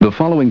The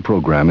following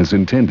program is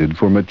intended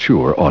for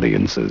mature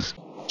audiences.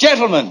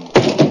 Gentlemen,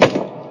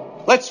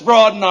 let's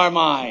broaden our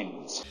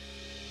minds.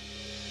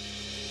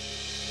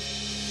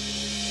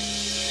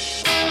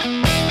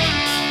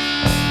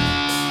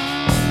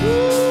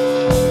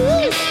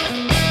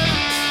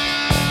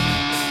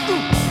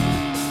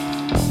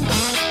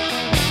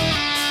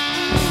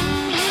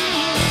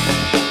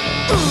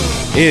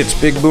 It's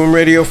Big Boom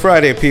Radio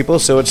Friday, people,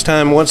 so it's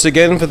time once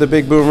again for the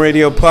Big Boom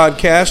Radio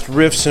podcast,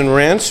 Riffs and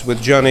Rants, with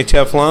Johnny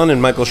Teflon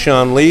and Michael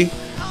Sean Lee.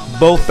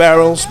 Both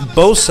barrels,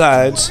 both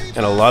sides, and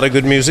a lot of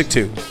good music,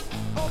 too.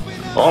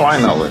 All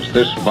I know is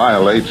this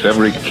violates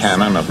every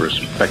canon of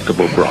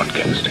respectable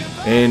broadcasting.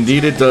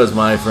 Indeed it does,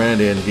 my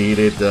friend. Indeed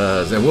it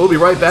does. And we'll be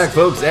right back,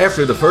 folks,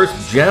 after the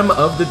first gem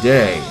of the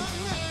day.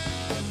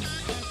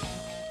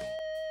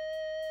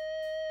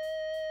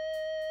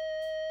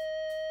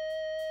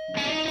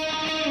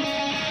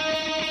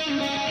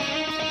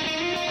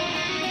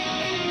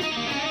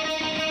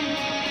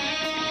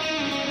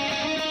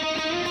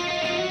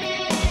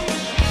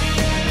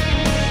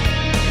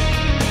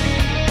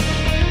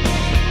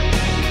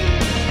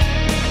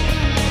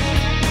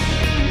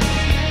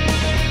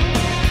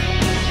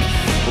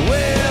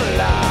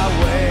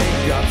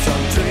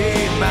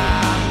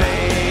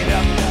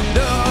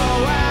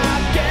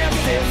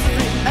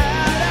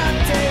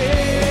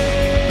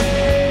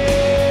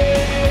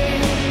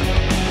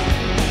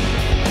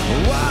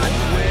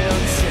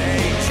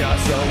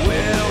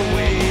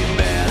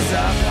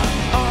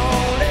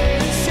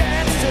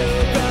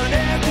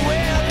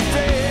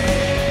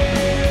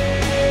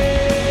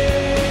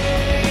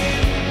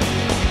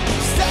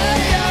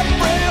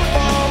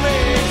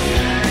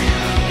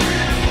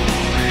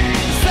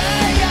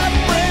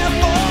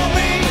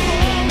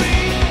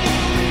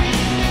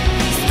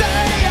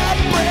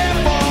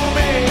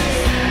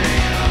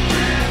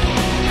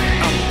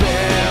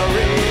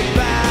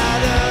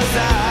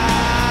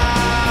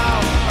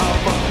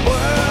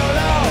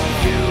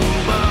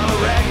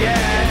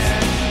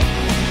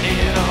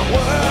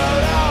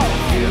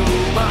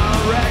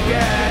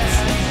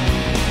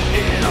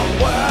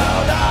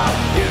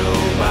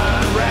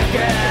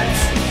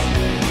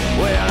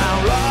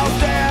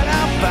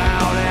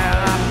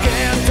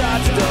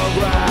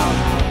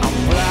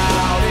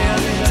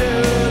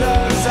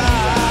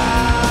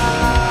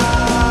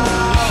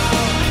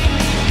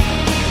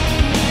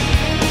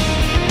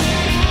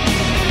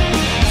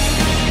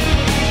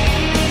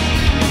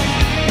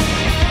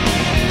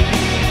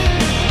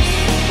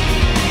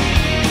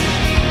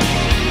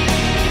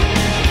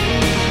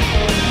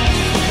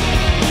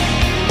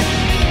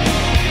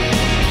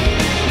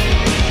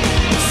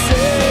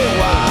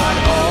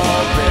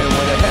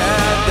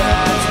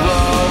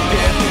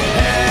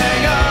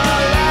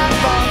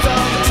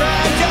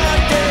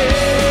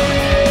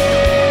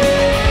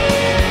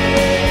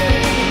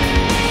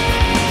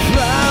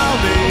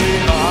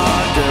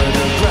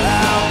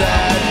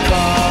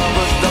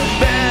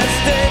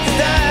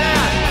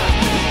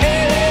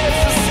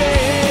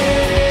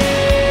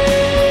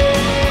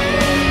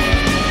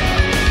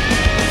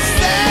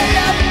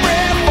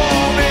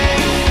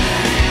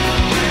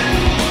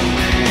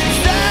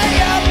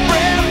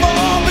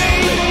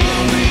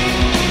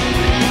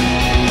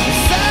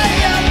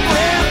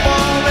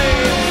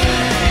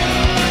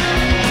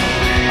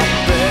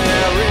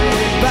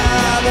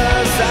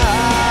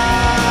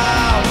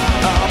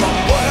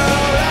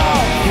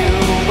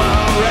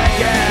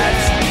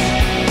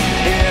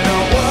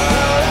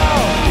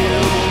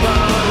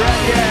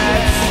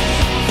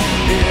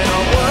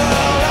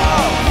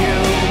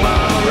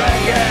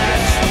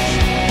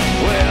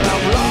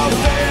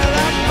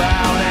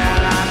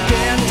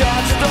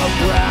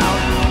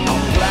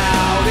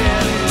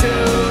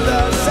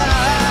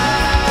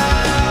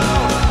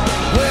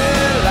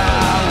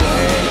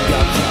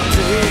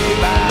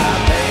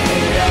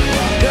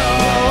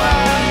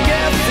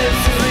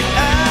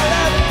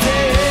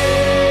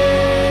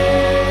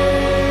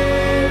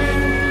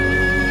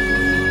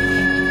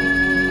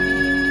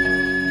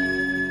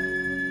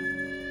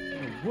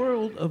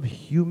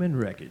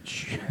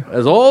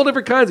 There's all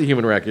different kinds of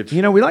human wreckage.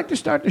 You know, we like to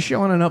start the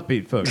show on an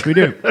upbeat, folks. We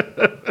do.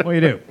 We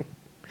do.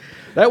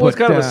 That was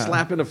kind of a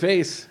slap in the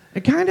face.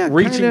 It kind of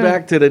reaching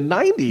back to the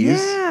 90s.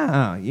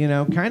 Yeah, you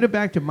know, kind of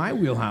back to my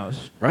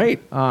wheelhouse. Right.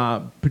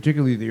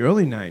 Particularly the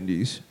early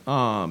 90s.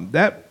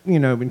 That, you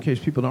know, in case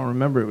people don't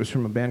remember, it was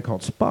from a band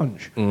called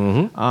Sponge.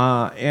 Mm-hmm.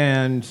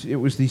 And it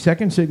was the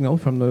second single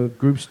from the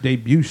group's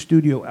debut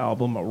studio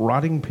album,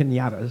 Rotting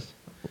Pinatas,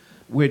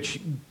 which,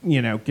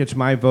 you know, gets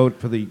my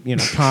vote for the, you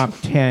know, top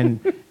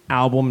 10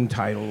 album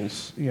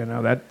titles. You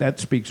know, that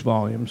speaks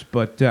volumes.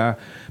 But yeah,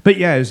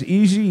 as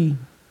easy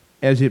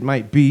as it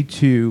might be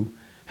to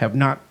have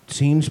not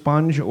seen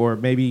Sponge or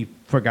maybe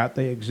forgot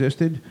they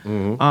existed,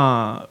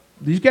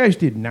 these guys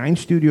did 9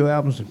 studio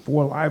albums and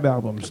 4 live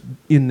albums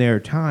in their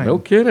time. No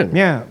kidding.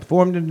 Yeah,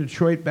 formed in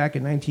Detroit back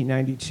in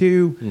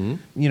 1992.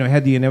 You know,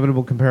 had the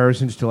inevitable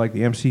comparisons to like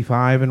the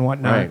MC5 and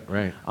whatnot.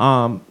 Right.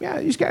 Yeah,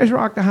 these guys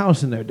rocked the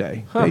house in their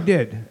day. They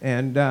did,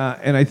 and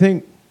I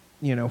think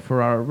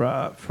for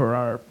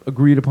our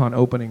agreed upon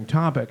opening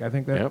topic. I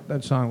think that Yep.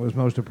 that song was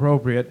most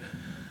appropriate.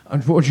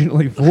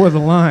 Unfortunately, for the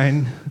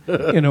line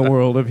in a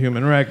world of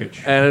human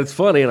wreckage. And it's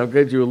funny, and I'm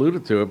glad you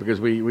alluded to it,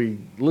 because we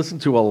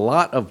listened to a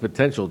lot of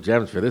potential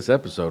gems for this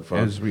episode,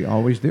 folks. As we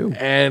always do.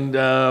 And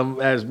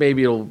as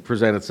maybe it'll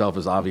present itself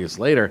as obvious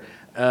later,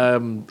 a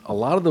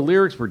lot of the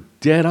lyrics were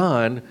dead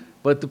on,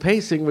 but the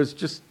pacing was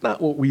just not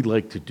what we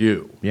like to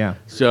do. Yeah.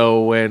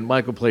 So when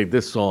Michael played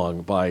this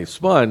song by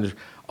Sponge,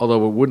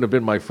 although it wouldn't have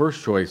been my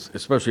first choice,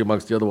 especially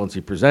amongst the other ones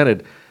he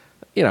presented,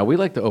 we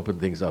like to open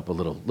things up a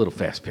little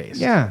fast-paced.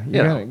 Yeah,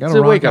 you it's gotta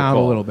a rock wake-up out a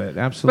call. little bit.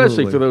 Absolutely.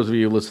 Especially for those of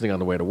you listening on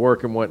the way to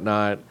work and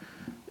whatnot.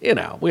 We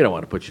don't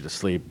want to put you to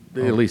sleep,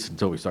 at least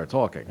until we start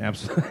talking.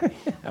 Absolutely.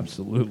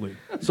 Absolutely.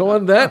 So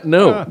on that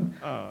note,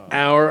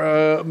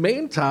 our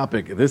main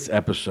topic of this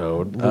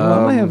episode... A little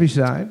on the heavy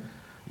side.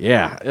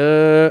 Yeah.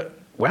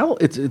 Well,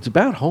 it's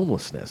about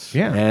homelessness.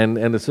 Yeah.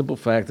 And the simple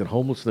fact that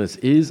homelessness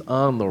is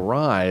on the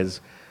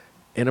rise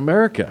in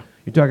America.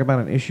 You talk about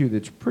an issue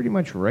that's pretty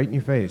much right in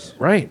your face.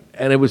 Right.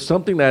 And it was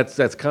something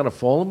that's kind of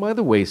fallen by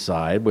the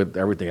wayside with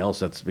everything else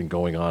that's been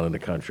going on in the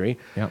country.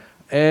 Yep.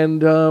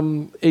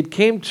 And it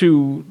came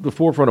to the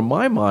forefront of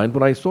my mind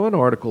when I saw an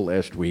article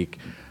last week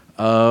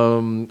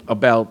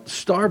about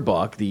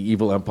Starbucks, the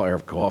evil empire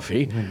of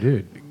coffee,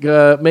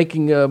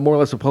 making more or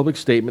less a public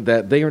statement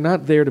that they are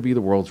not there to be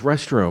the world's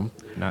restroom.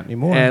 Not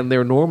anymore. And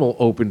their normal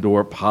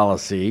open-door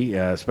policy,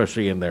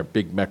 especially in their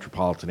big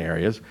metropolitan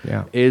areas,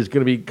 is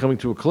going to be coming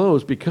to a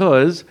close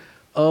because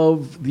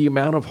of the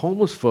amount of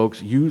homeless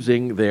folks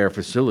using their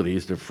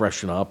facilities to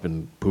freshen up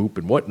and poop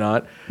and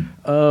whatnot.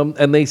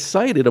 And they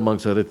cited,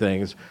 amongst other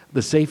things,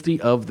 the safety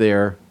of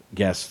their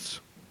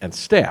guests and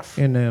staff.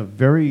 In a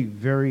very,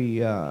 very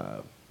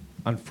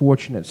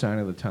unfortunate sign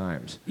of the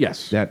times.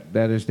 Yes. That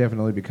has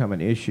definitely become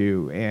an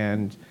issue.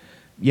 And,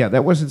 yeah,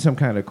 that wasn't some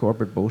kind of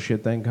corporate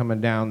bullshit thing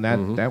coming down.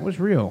 That was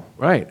real.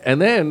 Right. And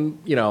then,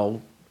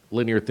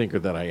 linear thinker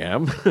that I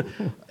am,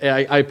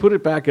 I put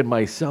it back in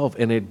myself,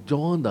 and it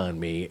dawned on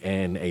me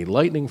in a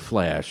lightning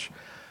flash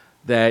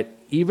that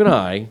even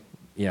I,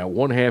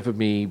 one half of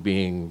me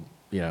being,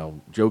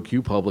 Joe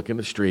Q. Public in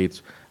the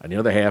streets, and the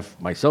other half,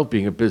 myself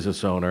being a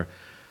business owner,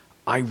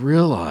 I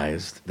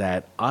realized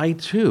that I,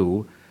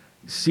 too,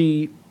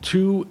 see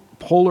two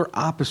polar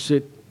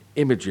opposite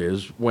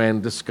images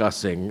when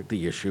discussing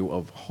the issue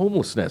of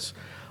homelessness.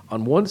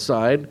 On one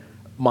side,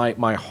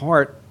 my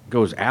heart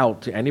goes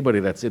out to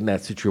anybody that's in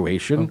that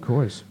situation. Of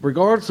course.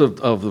 Regardless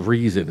of the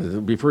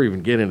reason, before we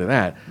even get into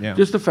that. Yeah.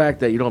 Just the fact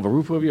that you don't have a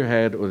roof over your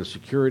head or the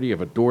security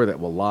of a door that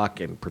will lock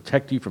and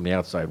protect you from the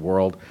outside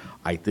world,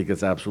 I think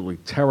it's absolutely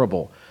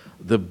terrible.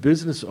 The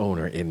business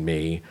owner in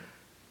me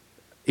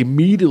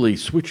immediately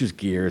switches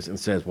gears and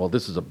says, well,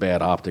 this is a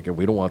bad optic and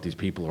we don't want these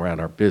people around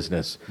our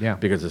business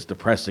because it's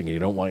depressing and you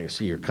don't want to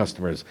see your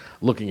customers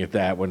looking at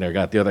that when they've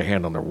got the other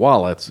hand on their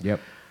wallets. Yep.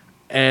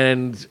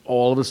 And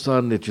all of a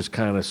sudden it just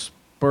kind of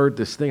spurred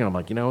this thing. I'm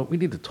like, we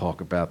need to talk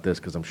about this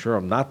because I'm sure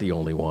I'm not the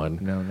only one.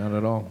 No, not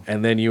at all.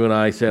 And then you and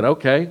I said,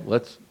 okay,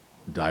 let's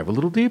dive a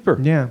little deeper.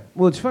 Yeah.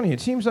 Well, it's funny.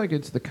 It seems like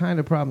it's the kind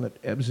of problem that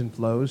ebbs and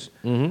flows.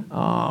 Mm-hmm.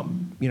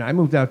 I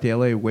moved out to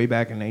L.A. way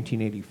back in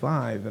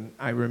 1985, and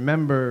I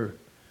remember,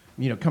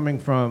 coming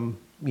from,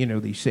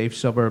 the safe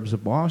suburbs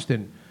of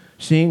Boston,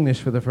 seeing this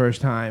for the first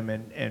time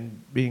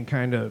and being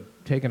kind of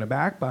taken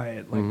aback by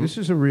it. Like, this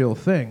is a real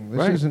thing.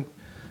 This isn't,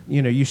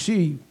 you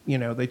see,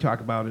 they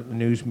talk about it in the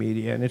news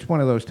media, and it's one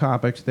of those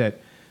topics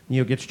that,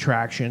 gets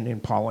traction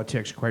in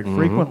politics quite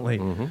frequently.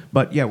 Mm-hmm.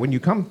 But, yeah, when you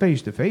come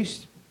face to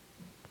face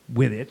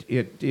with it,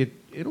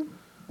 it'll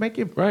make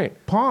you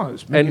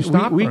pause, make you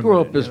stop. We for a grew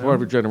minute, up as part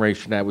of a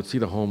generation that would see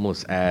the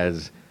homeless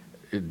as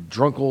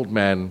drunk old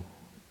men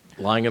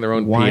lying in their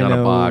own pee on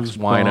a box,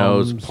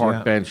 winos, bums,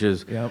 park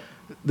benches. Yep.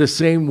 The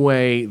same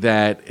way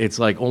that it's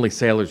like only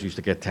sailors used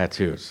to get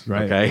tattoos.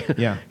 Right. Okay?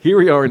 Yeah. Here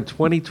we are in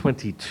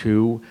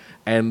 2022,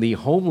 and the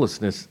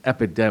homelessness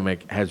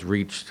epidemic has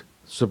reached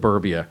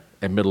suburbia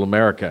and middle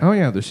America. Oh,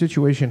 yeah, the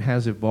situation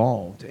has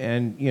evolved.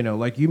 And,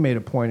 like you made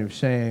a point of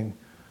saying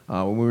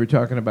when we were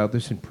talking about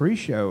this in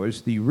pre-show,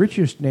 is the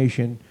richest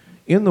nation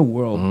in the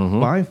world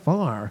by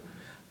far.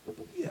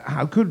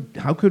 How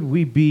could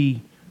we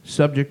be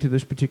subject to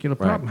this particular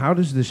problem? How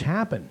does this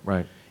happen?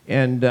 Right.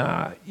 And,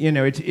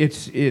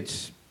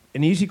 it's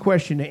an easy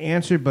question to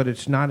answer, but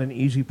it's not an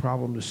easy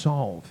problem to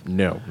solve.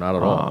 No, not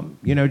at all.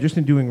 Just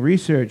in doing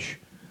research,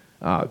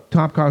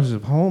 top causes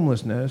of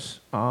homelessness,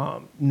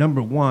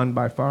 number one,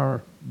 by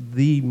far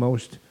the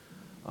most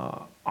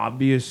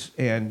obvious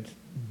and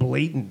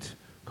blatant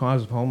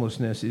cause of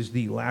homelessness is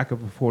the lack of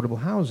affordable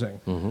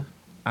housing,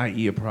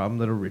 i.e. a problem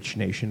that a rich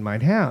nation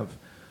might have.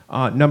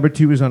 Number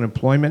two is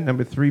unemployment.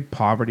 Number three,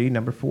 poverty.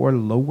 Number four,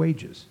 low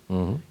wages.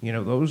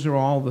 Those are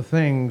all the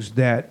things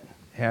that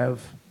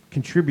have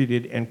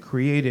contributed and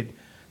created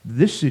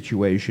this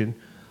situation.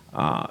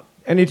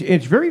 And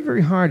it's very,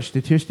 very hard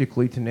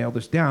statistically to nail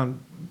this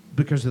down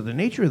because of the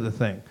nature of the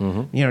thing.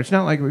 It's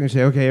not like we're going to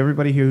say, okay,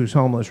 everybody here who's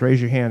homeless,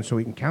 raise your hand so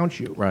we can count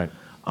you. Right.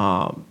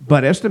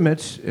 But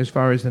estimates as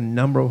far as the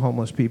number of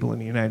homeless people in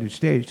the United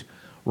States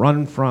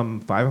run from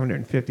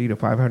 550 to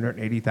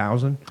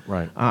 580,000.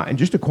 Right. And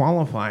just to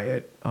qualify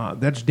it,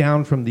 that's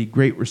down from the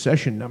Great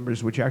Recession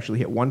numbers, which actually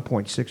hit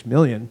 1.6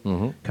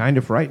 million, kind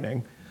of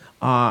frightening.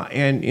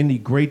 And in the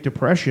Great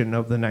Depression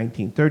of the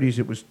 1930s,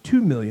 it was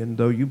 2 million,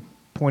 though you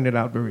pointed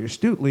out very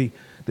astutely,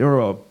 there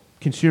were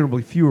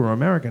considerably fewer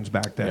Americans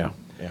back then.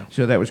 Yeah.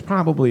 So that was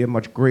probably a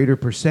much greater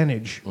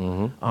percentage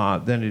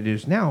than it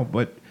is now.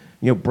 But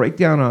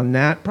breakdown on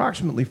that,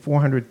 approximately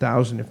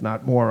 400,000, if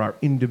not more, are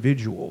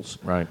individuals.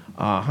 Right.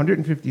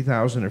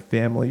 150,000 are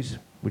families,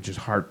 which is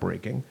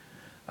heartbreaking.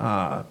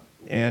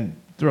 And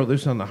throw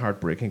this on the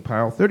heartbreaking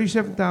pile,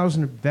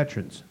 37,000 are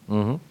veterans.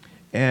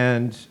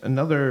 And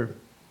another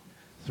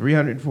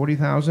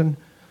 340,000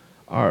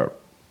 are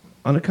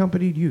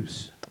unaccompanied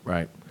youth.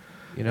 Right.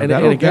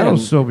 That'll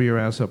sober your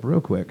ass up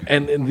real quick.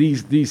 And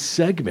these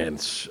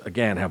segments,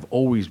 again, have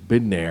always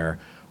been there,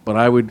 but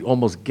I would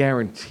almost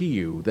guarantee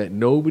you that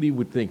nobody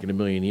would think in a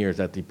million years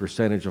that the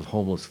percentage of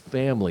homeless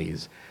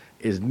families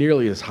is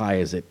nearly as high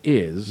as it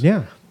is.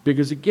 Yeah.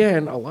 Because,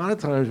 again, a lot of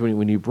times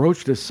when you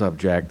broach this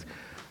subject,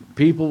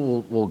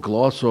 people will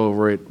gloss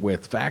over it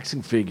with facts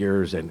and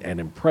figures and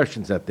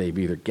impressions that they've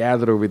either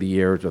gathered over the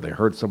years or they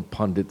heard some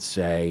pundit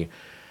say.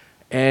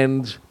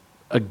 And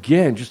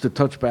again, just to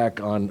touch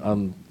back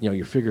on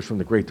your figures from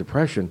the Great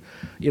Depression,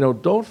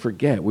 don't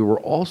forget we were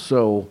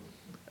also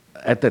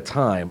at the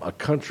time a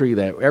country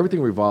that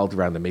everything revolved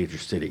around the major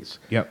cities.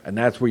 Yep. And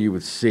that's where you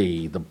would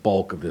see the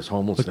bulk of this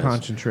homelessness. The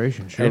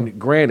concentration, sure. And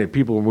granted,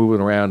 people were moving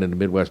around in the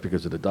Midwest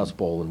because of the Dust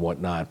Bowl and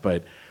whatnot,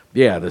 but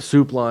yeah, the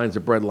soup lines,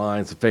 the bread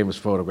lines, the famous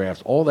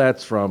photographs, all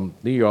that's from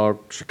New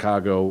York,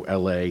 Chicago,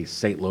 L.A.,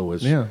 St.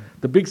 Louis,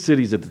 the big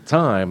cities at the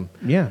time.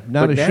 Yeah,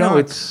 not but a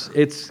now shock.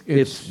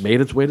 It's made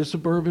its way to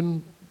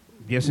suburban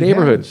Yes, it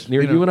neighborhoods has.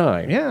 near you and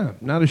I. Yeah,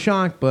 not a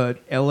shock, but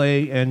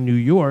L.A. and New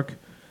York,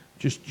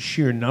 just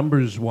sheer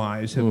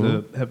numbers-wise,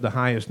 have the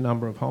highest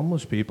number of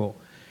homeless people.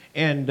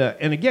 And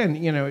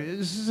again,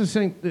 this is the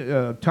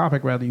same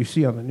topic rather you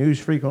see on the news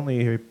frequently.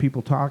 You hear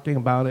people talking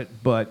about it,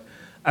 but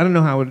I don't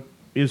know how it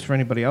is for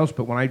anybody else.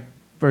 But when I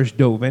first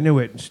dove into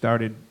it and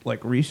started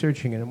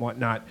researching it and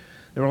whatnot,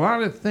 there were a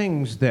lot of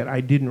things that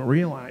I didn't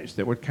realize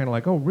that were kind of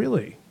like, oh,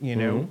 really?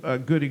 A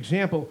good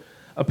example.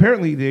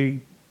 Apparently, they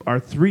are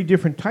 3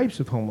 different types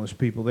of homeless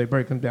people. They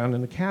break them down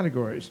into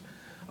categories.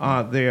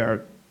 They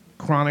are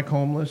chronic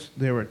homeless,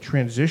 there are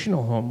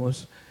transitional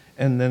homeless,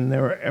 and then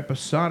there are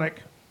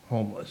episodic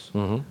homeless.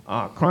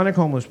 Chronic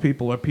homeless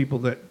people are people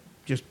that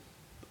just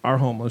are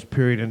homeless,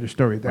 period, end of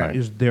story. That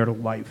is their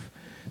life.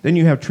 Then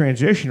you have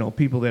transitional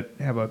people that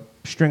have a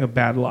string of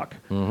bad luck.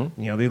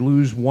 They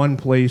lose one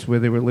place where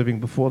they were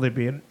living before they'd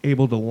be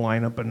able to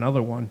line up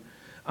another one.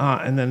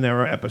 And then there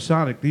are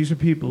episodic. These are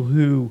people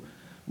who,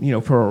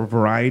 for a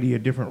variety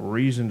of different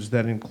reasons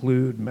that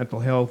include mental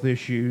health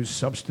issues,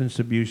 substance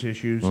abuse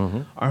issues,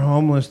 are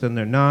homeless, then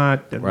they're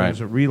not, then there's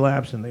a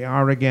relapse and they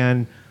are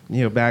again,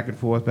 back and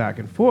forth,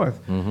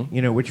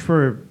 which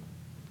for,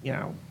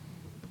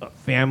 a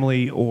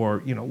family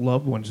or,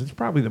 loved ones, it's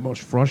probably the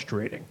most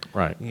frustrating.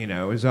 Right.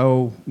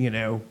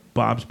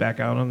 Bob's back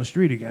out on the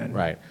street again.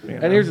 Right.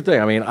 And here's the thing.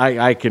 I mean,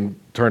 I can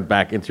turn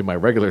back into my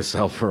regular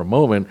self for a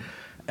moment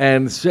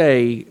and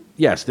say,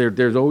 yes,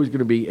 there's always going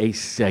to be a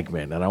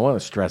segment, and I want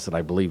to stress that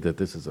I believe that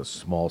this is a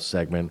small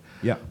segment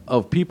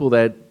of people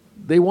that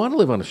they want to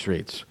live on the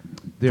streets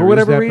for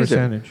whatever reason.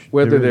 Percentage.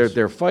 Whether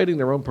they're fighting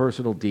their own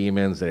personal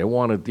demons, they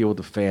want to deal with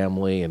the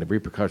family and the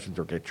repercussions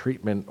or get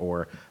treatment,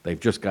 or they've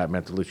just got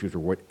mental issues or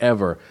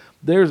whatever.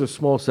 There's a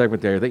small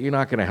segment there that you're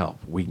not going to help.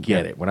 We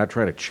get it. We're not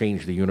trying to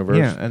change the universe.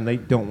 Yeah, and they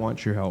don't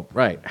want your help.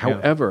 Right.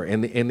 However,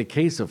 in the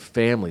case of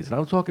families, and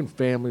I'm talking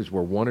families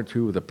where 1 or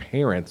 2 of the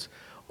parents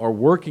are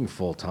working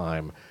full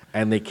time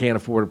and they can't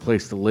afford a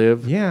place to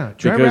live. Yeah,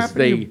 because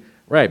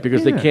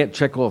they can't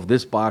check off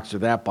this box or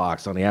that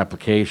box on the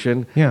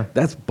application. Yeah,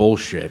 that's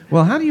bullshit.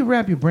 Well, how do you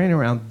wrap your brain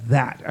around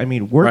that? I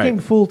mean, working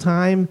full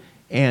time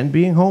and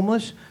being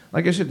homeless.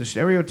 Like I said, the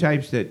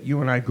stereotypes that you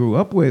and I grew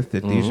up with,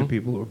 that these are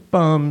people who are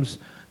bums,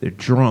 they're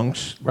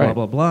drunks, blah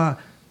blah blah.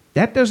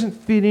 That doesn't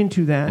fit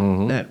into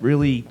that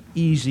really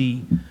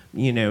easy,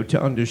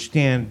 to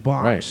understand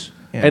box.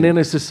 Right. And in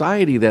a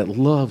society that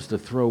loves to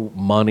throw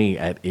money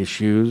at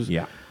issues,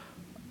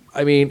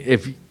 I mean,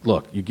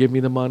 you give me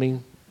the money,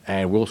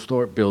 and we'll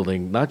start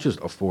building not just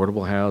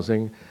affordable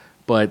housing,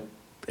 but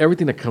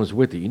everything that comes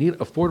with it. You need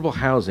affordable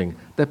housing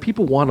that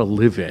people want to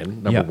live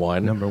in, number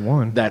one. Number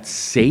one. That's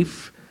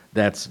safe,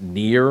 that's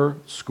near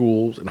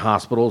schools and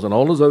hospitals and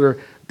all those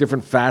other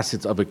different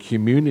facets of a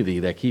community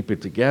that keep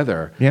it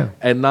together. Yeah.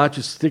 And not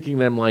just sticking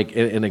them like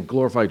in a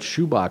glorified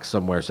shoebox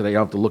somewhere so they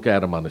don't have to look at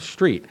them on the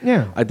street.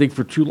 Yeah. I think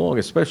for too long,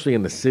 especially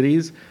in the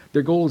cities,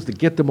 their goal is to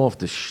get them off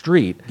the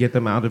street. Get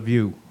them out of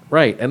view.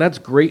 Right, and that's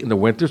great in the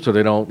winter so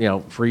they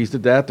don't, freeze to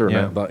death, or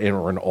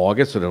in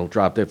August so they don't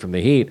drop dead from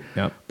the heat.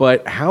 Yep.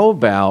 But how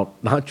about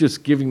not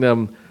just giving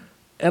them,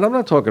 and I'm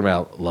not talking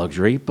about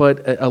luxury,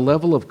 but a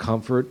level of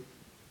comfort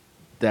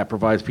that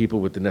provides people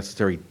with the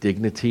necessary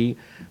dignity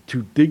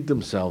to dig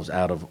themselves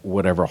out of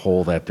whatever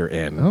hole that they're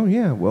in. Oh,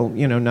 yeah. Well,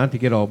 not to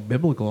get all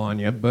biblical on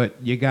you, but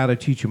you got to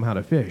teach them how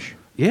to fish.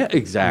 Yeah,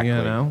 exactly. You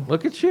know?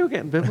 Look at you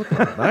getting biblical.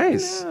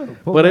 Nice.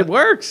 pull But that it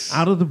works.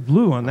 Out of the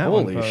blue on that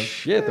one, Holy folks.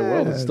 shit, the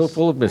world is Yes, still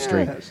full of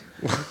mystery. yes.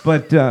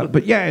 But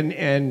yeah,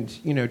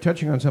 and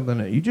touching on something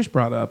that you just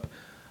brought up,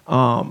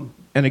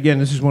 and again,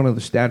 this is one of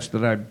the stats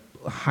that I'm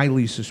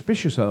highly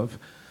suspicious of,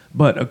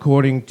 but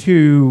according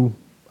to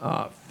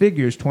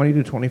figures, 20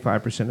 to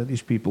 25% of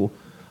these people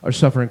are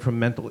suffering from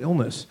mental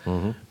illness.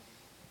 Mm-hmm.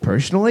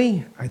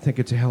 Personally, I think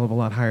it's a hell of a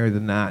lot higher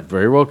than that.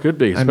 Very well could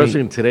be, I especially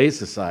mean- in today's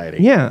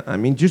society. Yeah, I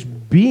mean,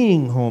 just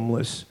being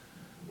homeless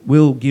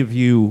will give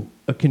you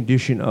a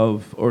condition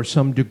of, or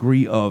some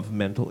degree of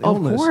mental Of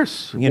illness.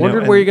 course. You know, Wondered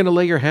and where you're going to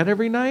lay your head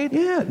every night?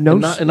 Yeah, no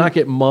and not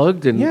get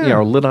mugged and Yeah.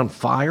 lit on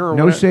fire or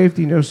no whatever?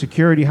 safety, no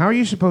security. How are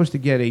you supposed to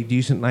get a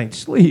decent night's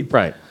sleep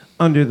Right.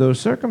 under those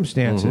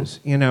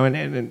circumstances?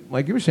 And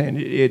like you were saying,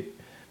 it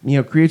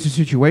creates a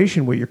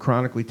situation where you're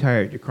chronically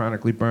tired, you're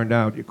chronically burned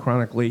out, you're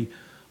chronically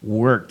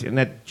worked, and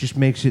that just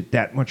makes it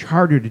that much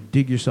harder to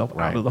dig yourself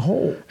out of the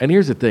hole. And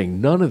here's the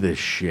thing, none of this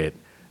shit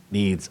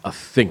needs a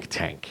think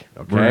tank,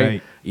 okay?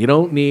 Right. You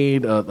don't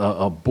need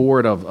a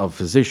board of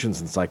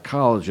physicians and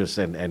psychologists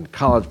and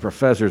college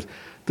professors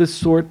to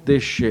sort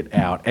this shit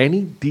out.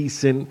 Any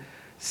decent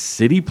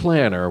city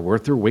planner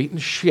worth their weight in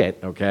shit,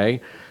 okay,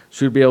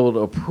 should be able to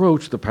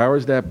approach the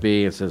powers that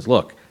be and says,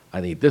 look,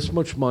 I need this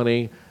much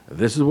money,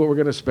 this is what we're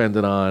going to spend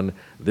it on,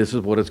 this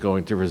is what it's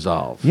going to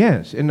resolve.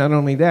 Yes, and not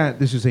only that,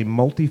 this is a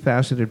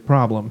multifaceted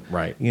problem.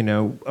 Right.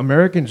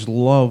 Americans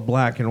love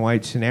black and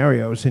white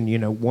scenarios, and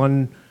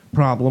one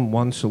problem,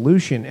 one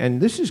solution,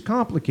 and this is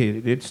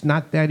complicated. It's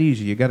not that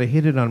easy. You got to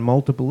hit it on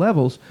multiple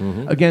levels.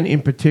 Again,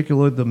 in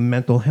particular, the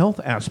mental health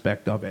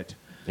aspect of it.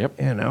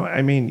 Yep.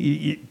 I mean,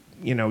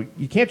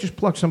 you can't just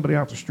pluck somebody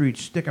off the street,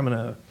 stick them in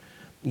a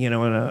in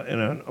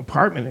an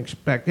apartment and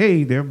expect,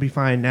 hey, they'll be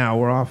fine now.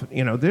 We're off.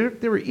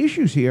 There were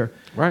issues here,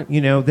 Right.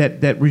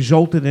 that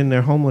resulted in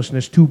their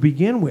homelessness to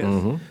begin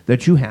with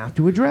that you have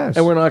to address.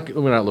 And we're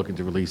not looking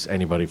to release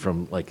anybody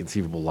from like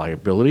conceivable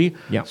liability.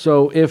 Yeah.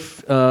 So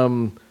if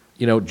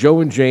Joe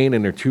and Jane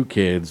and their two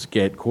kids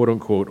get quote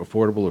unquote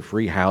affordable or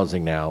free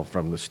housing now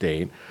from the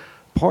state,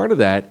 part of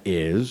that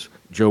is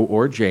Joe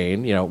or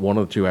Jane, one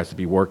of the two has to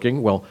be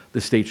working. Well,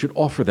 the state should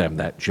offer them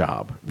that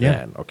job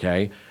then,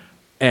 okay?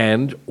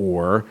 And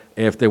or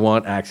if they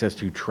want access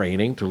to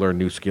training to learn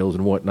new skills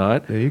and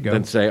whatnot, There you go.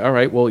 then say, all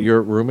right, well, your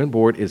room and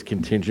board is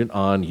contingent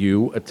on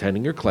you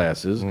attending your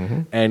classes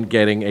and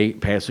getting a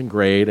passing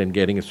grade and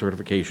getting a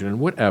certification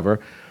and whatever.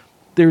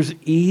 There's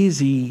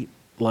easy,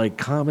 like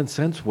common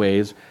sense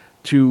ways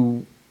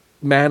to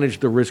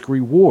manage the risk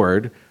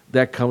reward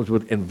that comes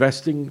with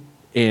investing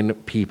in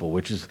people,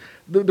 which is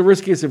the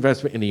riskiest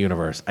investment in the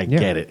universe. I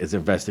get it, is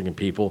investing in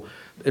people,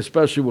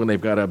 especially when they've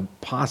got a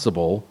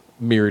possible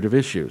myriad of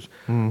issues.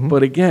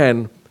 But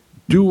again,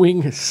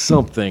 doing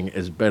something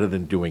is better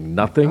than doing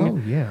nothing.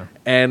 Oh, yeah.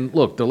 And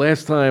look, the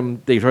last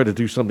time they tried to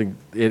do something,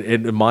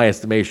 in my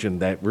estimation,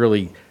 that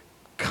really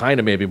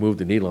kind of maybe moved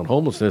the needle on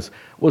homelessness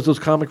was those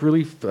comic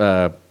relief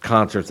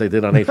concerts they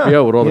did on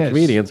HBO with all the Yes.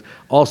 comedians.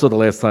 Also, the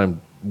last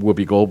time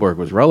Whoopi Goldberg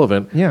was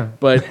relevant. Yeah.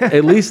 But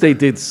at least they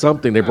did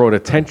something. They brought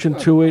attention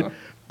to it.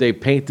 They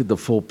painted the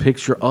full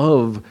picture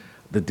of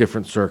the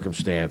different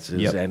circumstances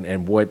Yep.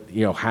 and what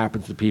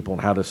happens to people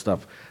and how this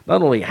stuff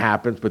not only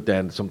happens but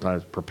then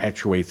sometimes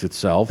perpetuates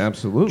itself.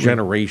 Absolutely.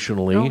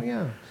 Generationally. Oh,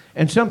 yeah.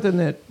 And something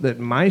that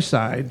my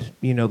side,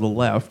 the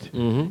left,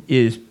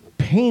 is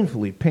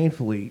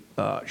painfully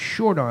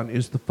short on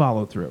is the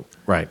follow through.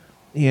 Right.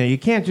 You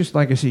can't just,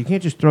 like I said, you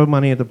can't just throw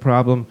money at the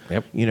problem.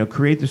 Yep.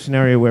 Create the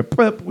scenario where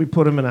we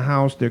put them in a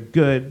house, they're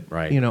good.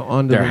 Right.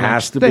 On to there the has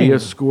next to thing. be a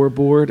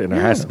scoreboard and there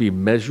has Yeah. to be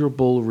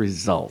measurable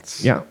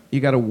results. Yeah, you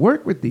got to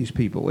work with these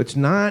people. It's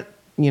not,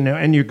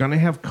 and you're going to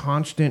have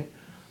constant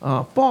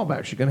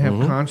fallbacks. You're going to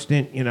have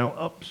constant,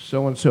 up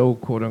so and so,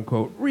 quote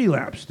unquote,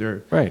 relapsed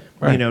or, Right.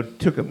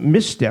 took a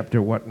misstepped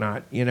or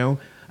whatnot.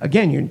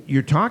 Again,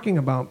 you're talking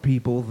about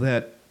people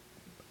that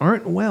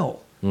aren't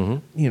well.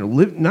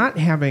 Not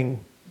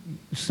having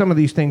some of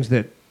these things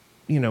that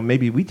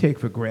maybe we take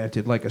for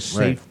granted, like a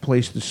safe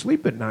place to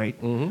sleep at night.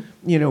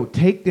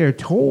 Take their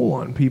toll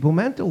on people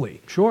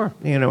mentally. Sure.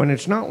 And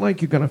it's not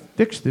like you're going to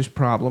fix this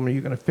problem or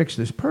you're going to fix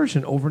this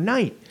person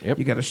overnight. Yep.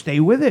 You got to stay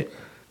with it.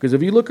 Because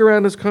if you look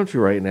around this country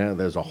right now,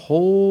 there's a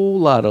whole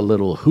lot of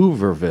little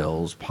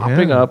Hoovervilles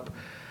popping Yeah. up.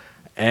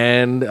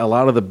 And a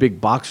lot of the big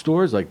box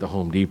stores, like the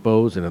Home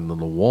Depots and then the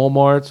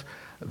Walmarts,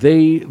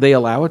 they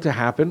allow it to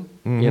happen,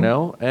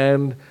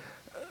 And,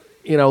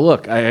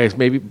 look, I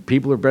maybe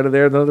people are better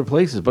there than other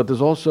places. But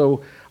there's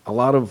also a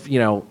lot of,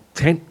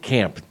 tent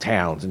camp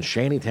towns and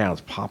shanty towns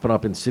popping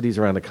up in cities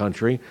around the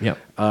country. Yep.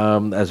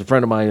 As a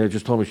friend of mine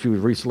just told me she was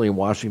recently in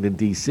Washington,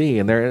 D.C.,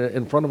 and they're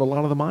in front of a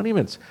lot of the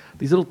monuments,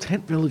 these little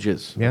tent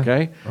villages, Yeah.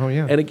 okay? Oh,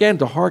 yeah. And again,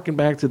 to harken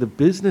back to the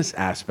business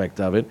aspect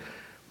of it,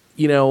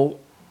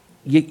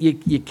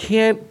 you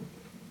can't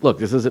look,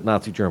 this isn't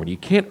Nazi Germany. You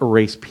can't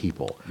erase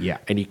people. Yeah.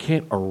 And you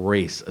can't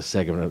erase a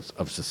segment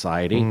of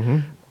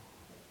society.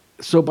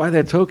 So by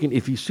that token,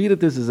 if you see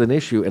that this is an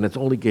issue and it's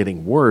only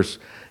getting worse,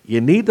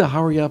 you need to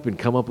hurry up and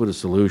come up with a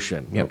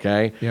solution,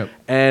 okay? Yep.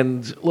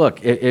 And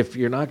look, if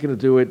you're not going to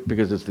do it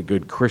because it's the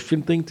good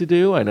Christian thing to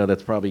do, I know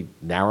that's probably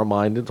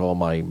narrow-minded to all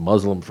my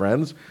Muslim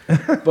friends,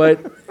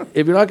 but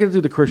if you're not going to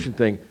do the Christian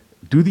thing,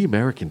 do the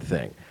American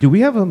thing. Do we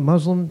have a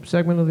Muslim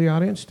segment of the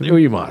audience?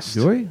 We must.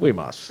 Do we? We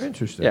must.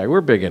 Interesting. Yeah, we're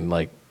big in,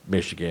 like,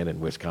 Michigan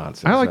and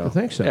Wisconsin. I like to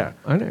think so. Yeah.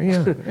 I know,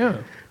 yeah.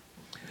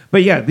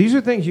 But yeah, these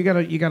are things you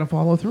gotta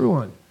follow through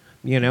on.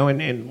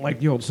 And like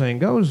the old saying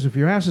goes, if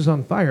your ass is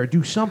on fire,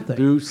 do something.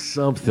 Do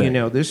something.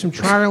 There's some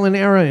trial and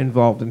error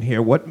involved in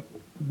here. What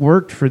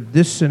worked for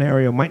this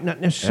scenario might not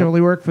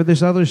necessarily work for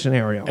this other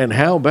scenario. And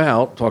how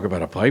about, talk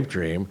about a pipe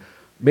dream,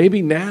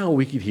 maybe now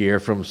we could hear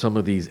from some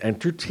of these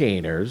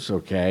entertainers,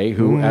 okay,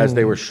 who, as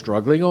they were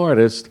struggling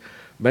artists,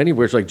 many of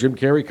which, like Jim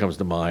Carrey comes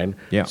to mind,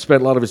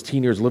 spent a lot of his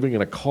teen years living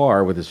in a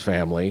car with his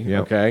family,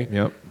 okay?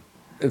 Yep.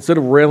 Instead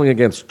of railing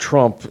against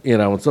Trump,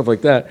 and stuff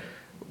like that,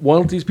 why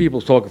don't these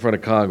people talk in front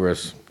of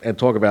Congress and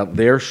talk about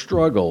their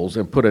struggles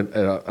and put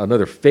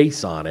another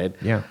face on it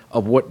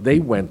of what they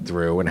went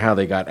through and how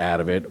they got out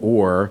of it,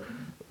 or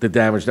the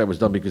damage that was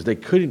done because they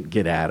couldn't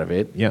get out of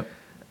it. Yeah.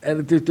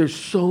 And there's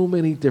so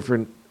many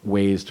different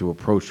ways to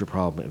approach the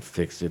problem and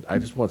fix it. I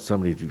just want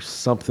somebody to do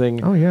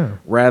something. Oh, yeah.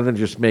 Rather than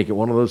just make it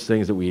one of those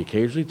things that we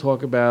occasionally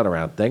talk about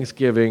around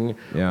Thanksgiving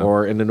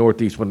or in the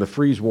Northeast when the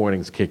freeze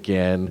warnings kick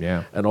in.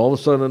 Yeah. And all of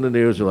a sudden on the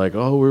news, they're like,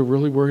 oh, we're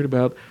really worried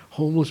about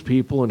homeless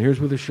people, and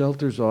here's where the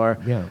shelters are.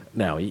 Yeah.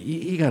 Now,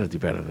 you got to do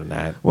better than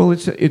that. Well,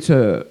 it's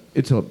a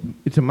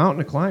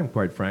mountain to climb,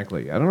 quite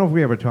frankly. I don't know if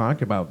we ever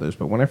talked about this,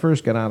 but when I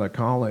first got out of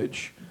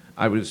college,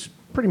 I was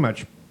pretty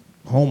much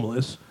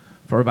homeless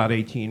for about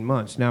 18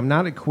 months. Now, I'm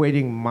not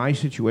equating my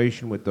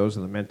situation with those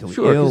of the mentally ill.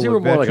 Sure, because you were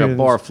more like a –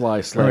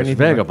 barfly /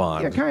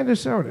 vagabond. Yeah, kind of,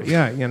 sort of.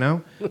 Yeah,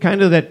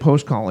 kind of that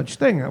post-college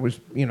thing. I was,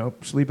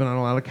 sleeping on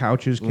a lot of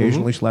couches,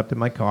 occasionally slept in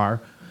my car.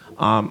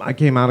 I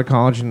came out of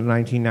college in the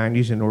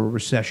 1990s into a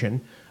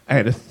recession. I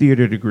had a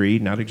theater degree,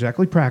 not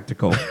exactly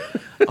practical.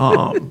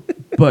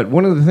 But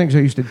one of the things I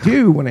used to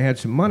do when I had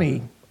some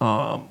money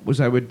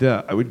was I would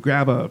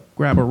grab a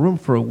room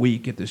for a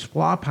week at this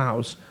flop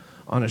house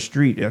on a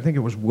street. I think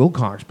it was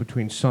Wilcox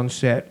between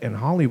Sunset and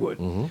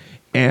Hollywood.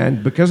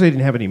 And because I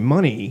didn't have any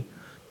money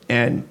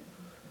and,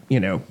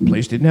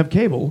 place didn't have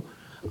cable,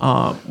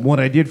 what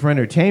I did for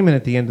entertainment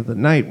at the end of the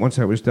night, once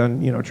I was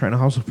done, trying to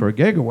hustle for a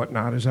gig or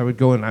whatnot, is I would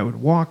go and I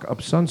would walk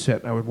up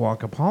Sunset and I would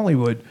walk up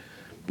Hollywood,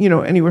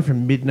 anywhere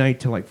from midnight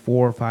to like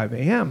 4 or 5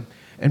 a.m.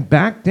 And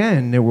back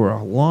then, there were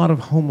a lot of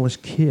homeless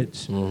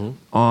kids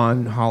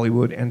on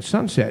Hollywood and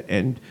Sunset.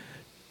 And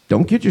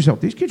don't kid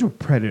yourself, these kids were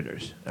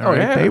predators. All right?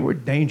 Yeah. They were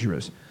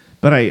dangerous.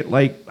 But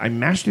I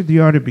mastered the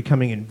art of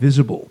becoming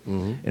invisible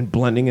and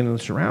blending into the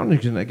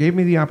surroundings, and that gave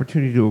me the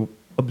opportunity to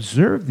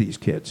observe these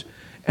kids.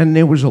 And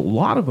there was a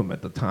lot of them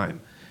at the time.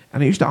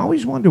 And I used to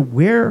always wonder,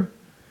 where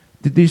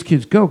did these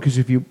kids go? Because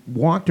if you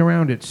walked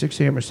around at 6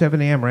 a.m. or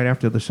 7 a.m. right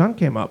after the sun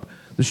came up,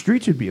 the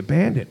streets would be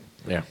abandoned.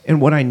 Yeah.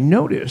 And what I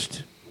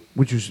noticed,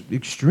 which was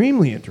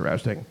extremely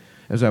interesting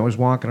as I was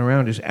walking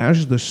around, is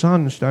as the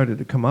sun started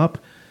to come up,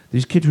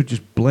 these kids would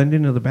just blend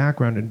into the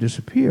background and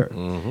disappear.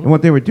 And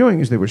what they were doing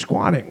is they were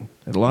squatting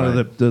at a lot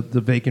of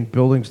the vacant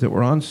buildings that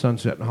were on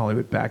Sunset and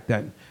Hollywood back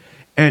then.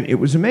 And it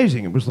was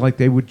amazing. It was like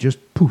they would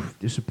just, poof,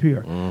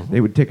 disappear. They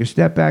would take a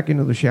step back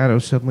into the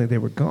shadows. Suddenly they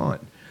were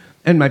gone.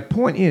 And my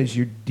point is,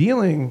 you're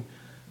dealing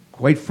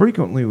quite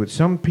frequently with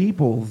some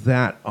people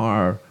that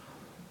are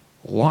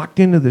locked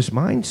into this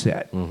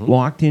mindset,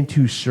 locked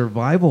into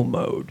survival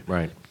mode.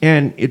 Right.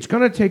 And it's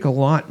going to take a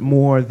lot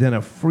more than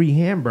a free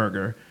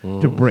hamburger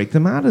to break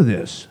them out of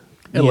this.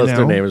 Unless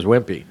their name is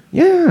Wimpy.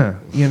 Yeah.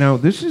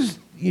 This is,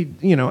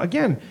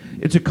 again,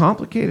 it's a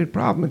complicated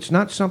problem. It's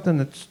not something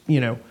that's,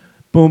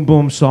 boom,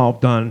 boom,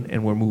 solved, done,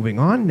 and we're moving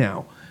on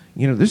now.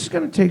 This is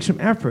going to take some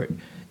effort.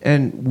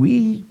 And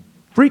we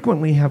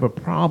frequently have a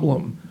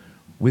problem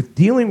with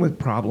dealing with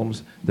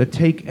problems that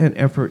take an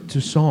effort to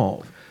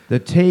solve,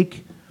 that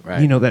take,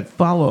 that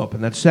follow-up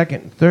and that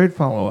second and third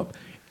follow-up.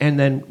 And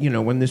then,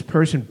 when this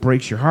person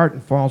breaks your heart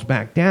and falls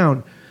back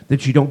down,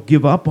 that you don't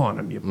give up on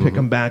them. You pick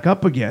them back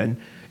up again,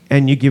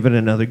 and you give it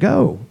another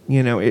go.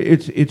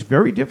 It's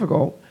very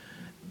difficult.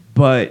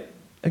 But,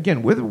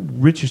 again, we're the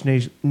richest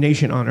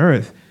nation on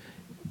earth.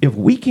 If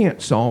we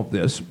can't solve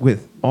this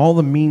with all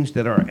the means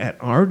that are at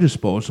our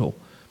disposal,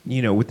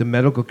 with the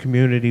medical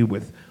community,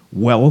 with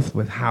wealth,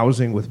 with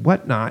housing, with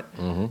whatnot,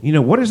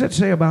 what does that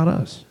say about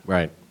us?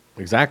 Right.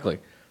 Exactly.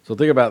 So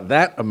think about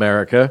that,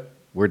 America.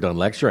 We're done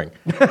lecturing.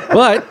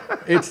 But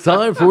it's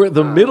time for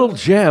the middle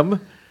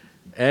gem,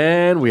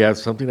 and we have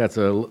something that's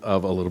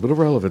of a little bit of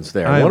relevance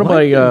there.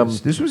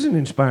 This was an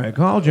inspiring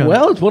call, John.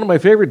 Well, it's one of my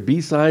favorite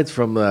B-sides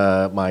from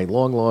my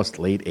long-lost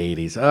late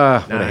 80s.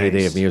 What a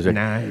heyday of music.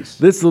 Nice.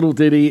 This little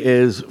ditty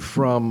is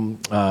from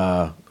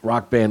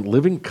rock band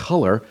Living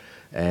Colour,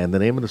 and the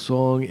name of the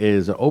song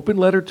is An Open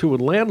Letter to a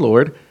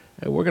Landlord,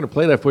 And we're going to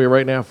play that for you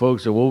right now,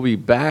 folks. And we'll be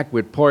back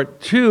with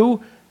part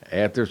 2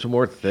 after some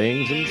more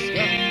things and stuff.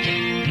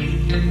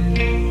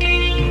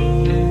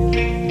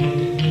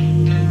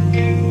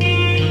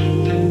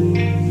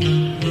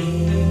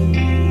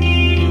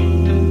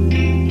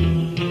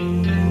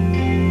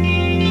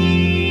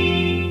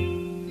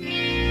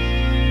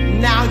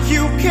 Now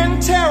you can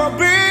tear a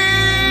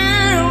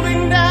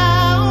building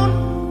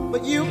down,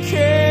 but you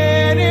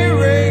can't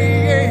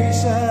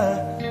erase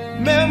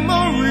a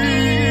memory.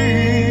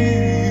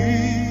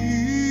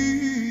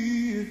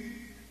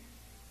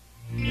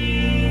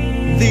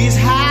 These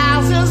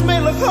houses may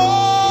look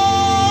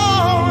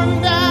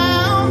torn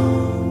down,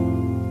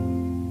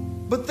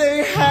 but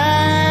they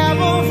have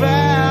a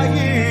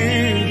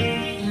value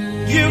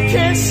you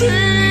can't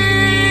see.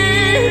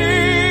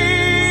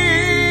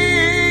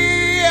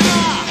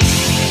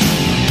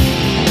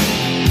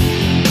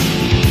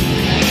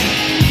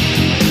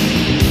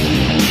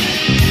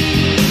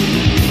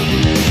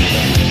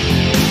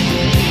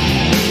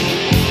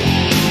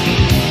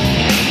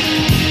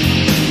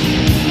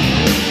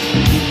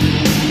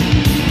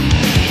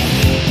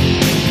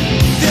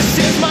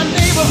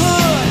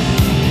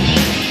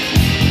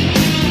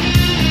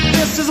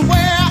 This is where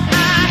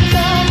I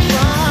come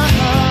from.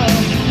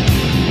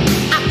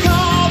 I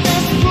call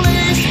this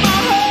place my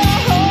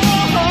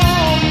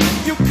home.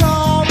 You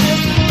call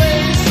this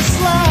place a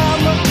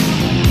slum.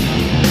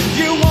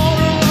 You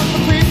wanna run the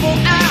people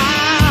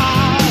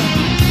out.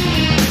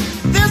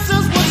 This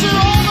is what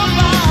you're all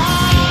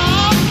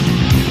about.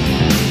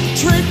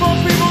 Treat poor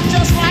people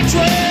just like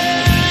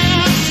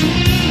trash.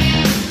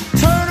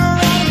 Turn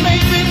around and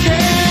make me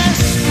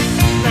cash.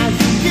 Now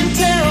you can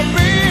tear a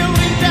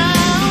building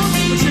down,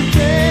 but you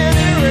can't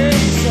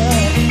erase a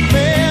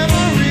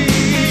memory.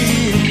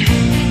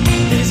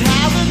 These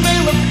houses may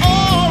look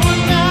old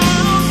now,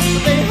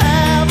 but they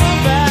have a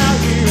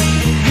value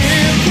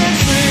you can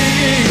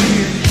see.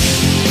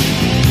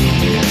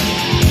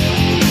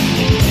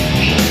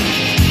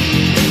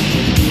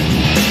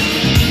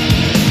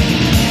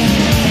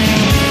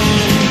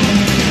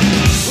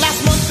 Last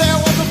month there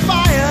was a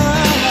fire.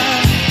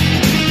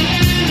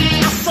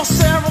 I saw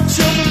several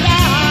children die.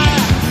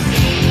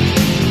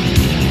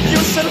 You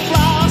said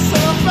flowers to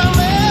the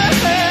family,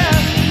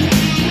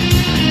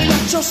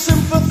 but your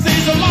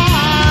sympathy's a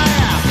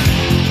lie.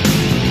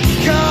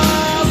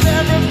 'Cause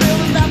every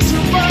building that you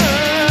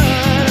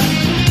burn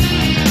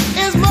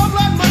is more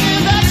blood money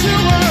that you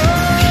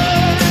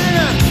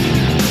earn.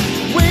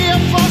 We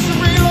are forced to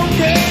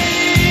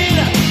relocate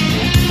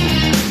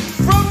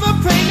from the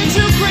pain that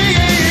you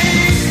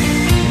create.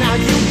 Now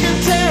you can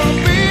tear a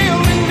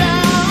building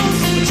down,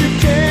 but you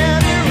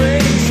can't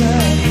erase a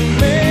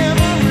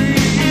memory.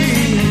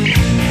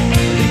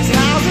 These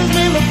houses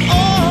may look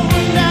old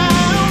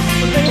now,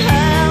 but they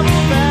have a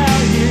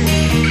value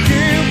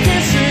you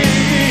can see.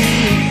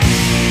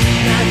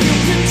 Now you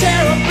can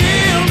tear a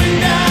building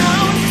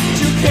down, but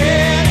you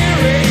can't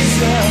erase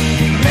a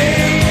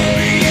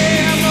memory.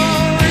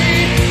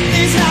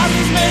 These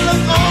houses may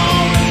look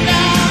old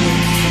now,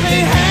 but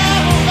they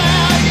have a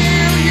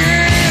value you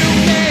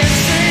can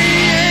see.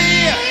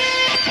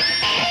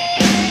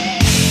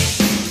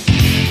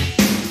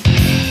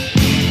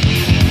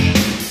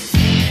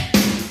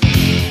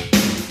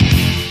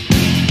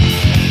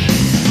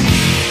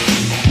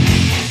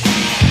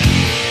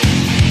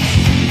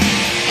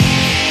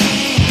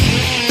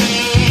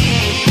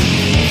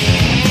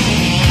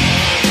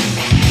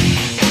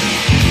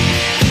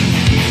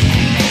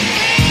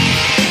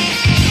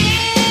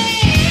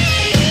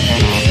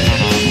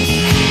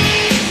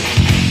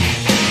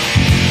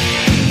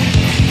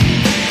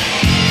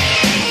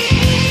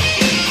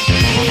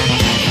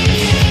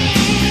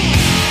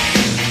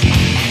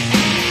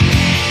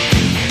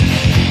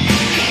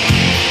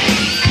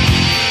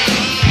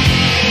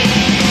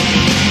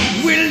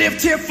 We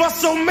lived here for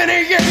so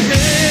many years.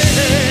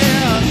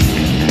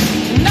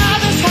 Now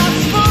this house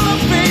is full of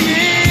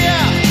fear.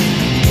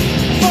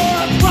 For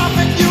a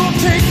profit, you'll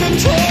take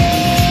control.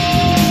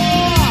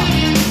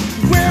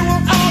 Where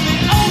will all the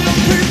older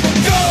people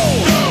go?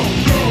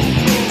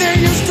 There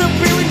used to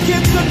be when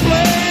kids could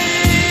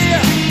play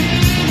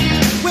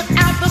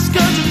without the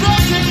scourge of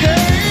drug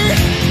decay.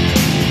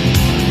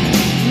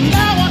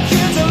 Now our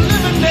kids are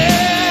living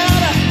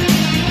dead.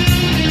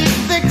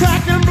 They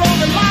crack and blow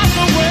their lives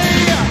away.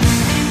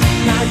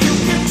 Now you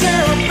can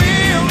tear a building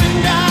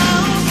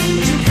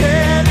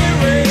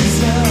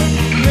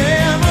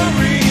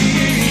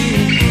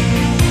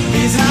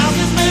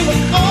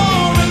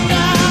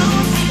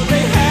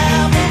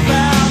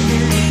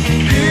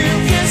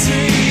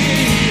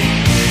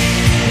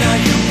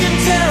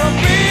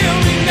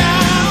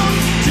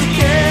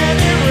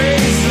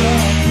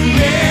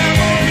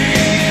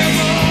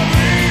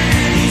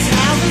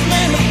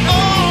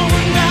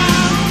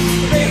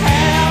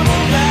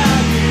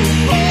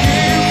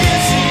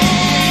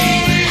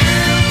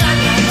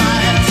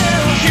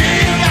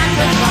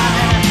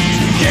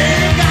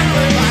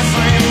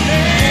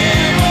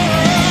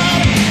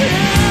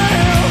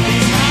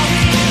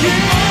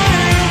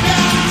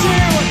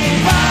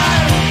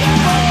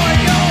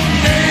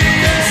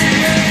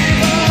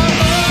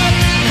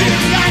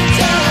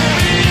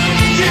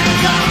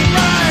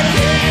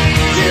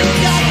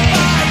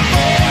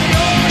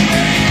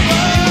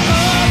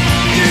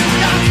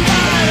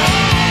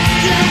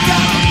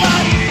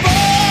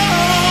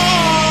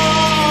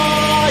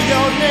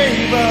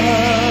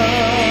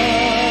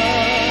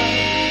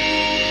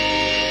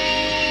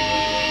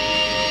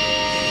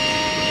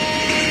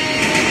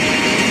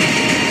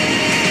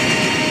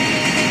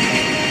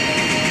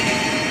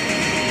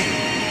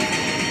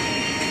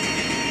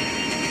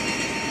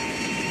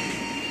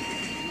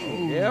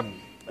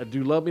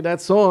do love me that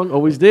song.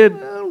 Always did. A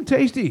little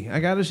tasty, I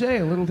gotta say,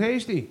 a little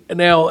tasty.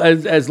 Now,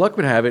 as luck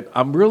would have it,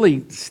 I'm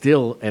really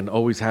still and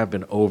always have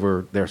been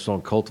over their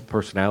song "Cult of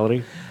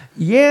Personality."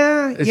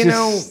 Yeah, It's you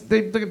know, just-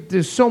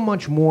 there's so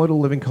much more to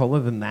Living Color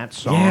than that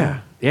song.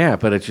 Yeah,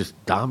 but it just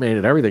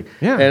dominated everything.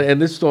 Yeah.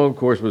 And this song, of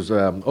course, was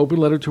 "Open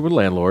Letter to a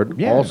Landlord,"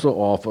 Yeah. also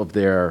off of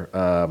their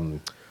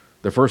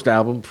first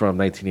album from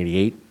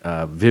 1988,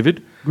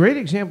 "Vivid." Great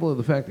example of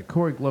the fact that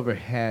Corey Glover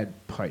had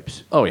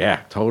pipes. Oh yeah,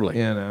 totally.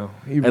 You know,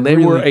 he And they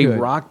really were a could.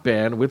 rock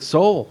band with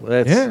soul.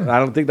 That's, Yeah. I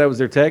don't think that was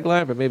their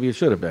tagline, but maybe it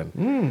should have been.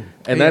 And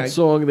Hey, that I-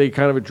 song, they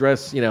kind of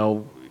address, you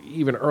know,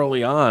 even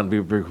early on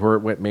before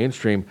it went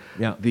mainstream,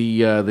 Yeah.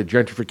 the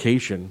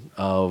gentrification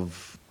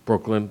of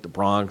Brooklyn, the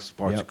Bronx,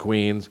 parts Yep. of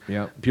Queens.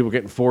 Yep. People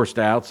getting forced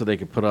out so they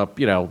could put up,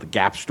 you know, the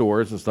Gap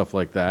stores and stuff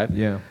like that.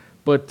 Yeah.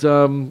 But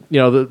you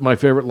know, my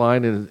favorite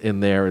line in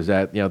there is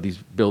that, you know, these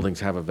buildings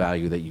have a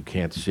value that you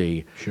can't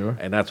see. Sure.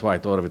 And that's why I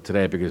thought of it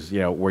today, because, you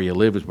know, where you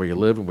live is where you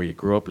live, and where you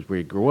grew up is where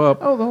you grew up.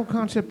 Oh, the whole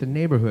concept of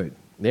neighborhood.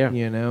 Yeah.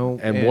 You know,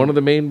 And one of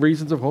the main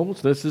reasons of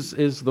homelessness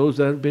is those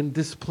that have been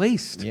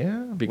displaced.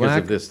 yeah Because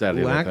of this, that, and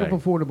the lack other of thing.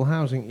 affordable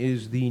housing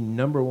is the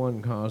number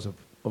one cause of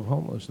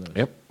homelessness.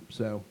 Yep.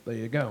 So there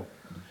you go.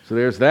 So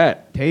there's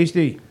that.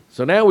 Tasty.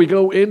 So now we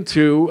go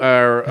into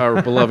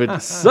our beloved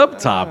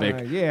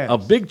subtopic, Yes. a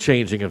big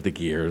changing of the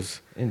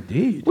gears,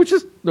 Indeed. which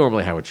is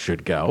normally how it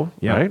should go,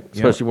 Yeah, right? yeah.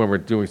 Especially when we're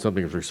doing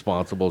something as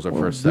responsible as our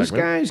Well, first this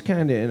segment. guy's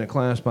kind of in a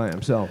class by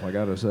himself, I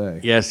got to say.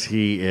 Yes,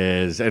 he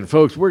is. And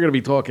folks, we're going to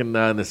be talking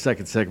in the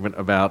second segment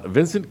about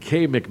Vincent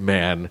K.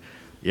 McMahon.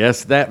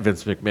 Yes, that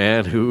Vince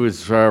McMahon, who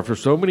is for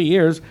so many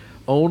years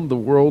owned the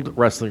World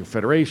Wrestling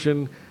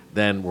Federation,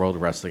 then World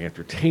Wrestling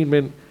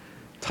Entertainment,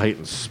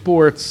 Titan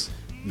Sports,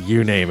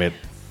 you name it,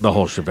 the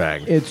whole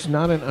shebang. It's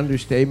not an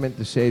understatement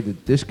to say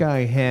that this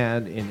guy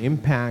had an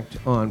impact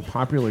on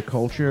popular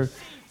culture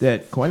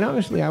that, quite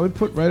honestly, I would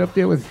put right up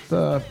there with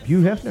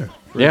Hugh Hefner,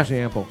 for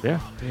example. Yeah.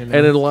 You know?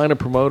 And in the line of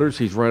promoters,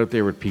 he's right up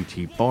there with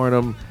P.T.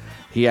 Barnum.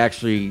 He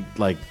actually,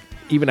 like,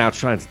 even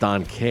outshines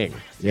Don King.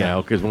 You Yeah.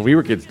 know, because when we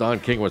were kids, Don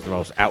King was the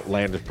most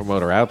outlandish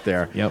promoter out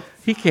there. Yep.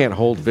 He can't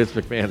hold Vince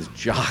McMahon's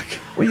jock.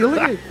 Well,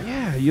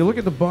 you look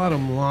at the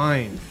bottom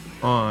line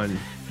on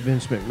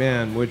Vince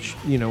McMahon, which,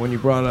 you know, when you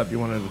brought up, you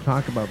wanted to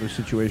talk about this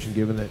situation,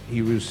 given that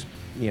he was,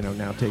 you know,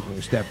 now taking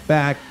a step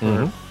back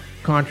for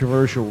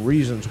controversial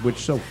reasons, which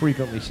so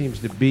frequently seems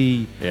to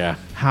be Yeah.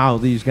 how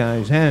these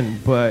guys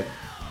end. But,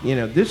 you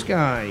know, this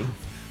guy,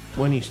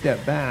 when he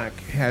stepped back,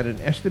 had an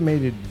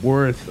estimated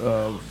worth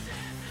of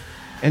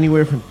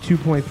anywhere from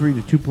 2.3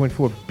 to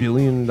 2.4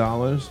 billion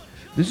dollars.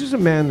 This is a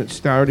man that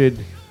started,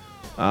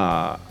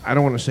 I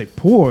don't want to say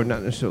poor,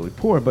 not necessarily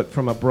poor, but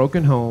from a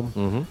broken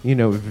home, you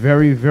know,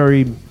 very,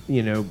 very,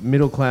 you know,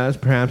 middle class,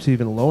 perhaps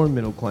even lower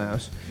middle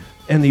class.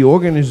 And the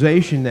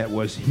organization that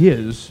was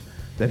his,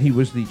 that he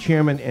was the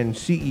chairman and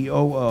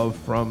CEO of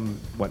from,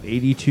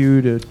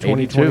 82 to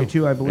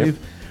 2022, I believe,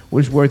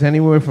 was worth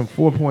anywhere from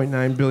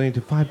 4.9 billion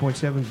to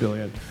 5.7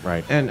 billion.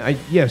 Right. And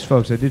yes,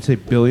 folks, I did say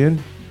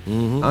billion.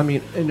 I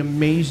mean, an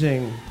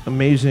amazing,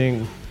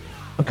 amazing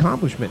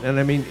accomplishment. And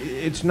I mean,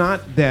 it's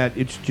not that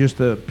it's just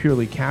a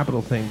purely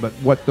capital thing, but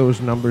what those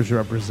numbers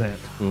represent.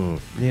 You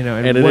know,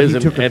 and, And it what is he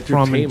an took it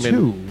from and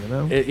entertainment. to,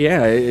 you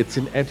know? It's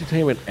an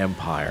entertainment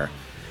empire.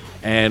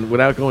 And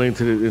without going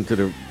into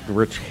the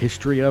rich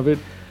history of it,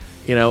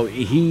 you know,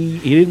 he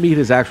didn't meet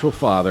his actual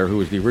father, who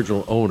was the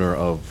original owner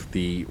of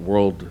the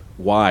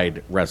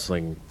Worldwide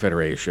Wrestling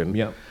Federation.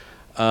 Yep.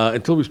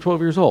 Until he was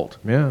 12 years old.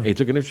 Yeah. He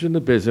took an interest in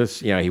the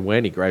business. You know,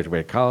 he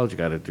graduated college, he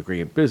got a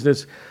degree in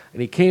business,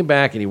 and he came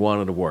back and he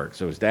wanted to work.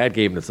 So his dad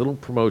gave him this little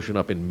promotion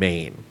up in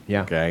Maine.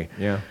 Yeah. Okay.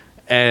 Yeah.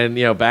 And,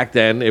 you know, back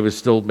then it was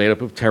still made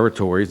up of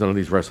territories. None of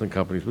these wrestling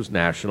companies was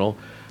national.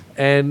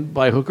 And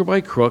by hook or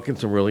by crook and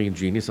some really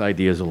ingenious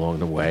ideas along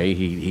the way,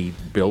 he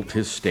built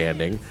his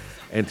standing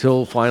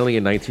until finally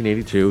in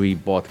 1982 he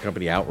bought the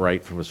company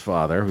outright from his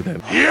father, who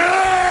then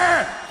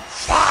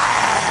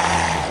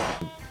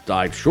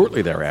died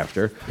shortly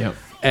thereafter, Yep.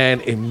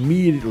 and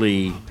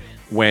immediately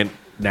went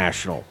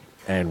national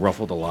and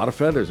ruffled a lot of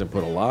feathers and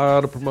put a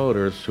lot of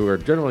promoters who are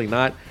generally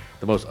not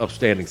the most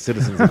upstanding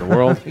citizens in the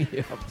world,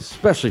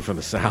 especially from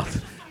the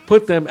South,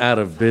 put them out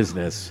of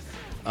business.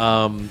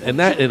 And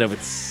that in of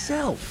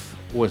itself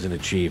was an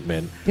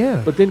achievement.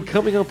 Yeah. But then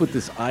coming up with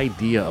this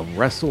idea of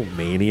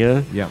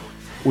WrestleMania, Yeah.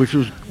 which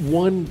was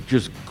one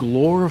just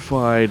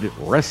glorified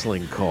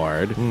wrestling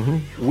card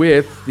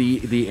with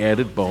the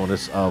added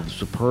bonus of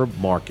superb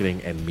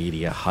marketing and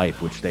media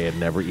hype, which they had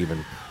never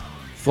even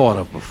thought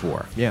of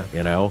before. Yeah.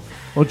 You know?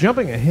 Well,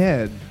 jumping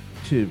ahead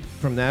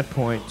from that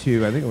point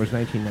to, I think it was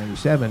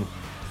 1997,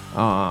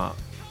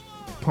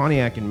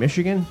 Pontiac in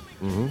Michigan,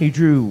 he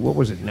drew,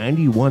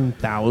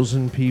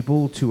 91,000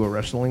 people to a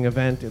wrestling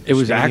event at the It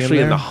was stadium actually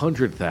in there? the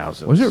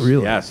 100,000s. Was it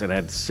really? Yes, and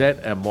had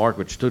set a mark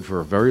which stood for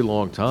a very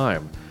long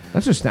time.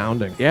 That's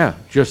astounding. Yeah,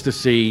 just to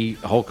see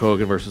Hulk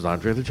Hogan versus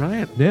Andre the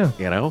Giant. Yeah.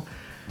 You know?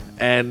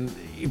 And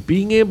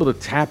being able to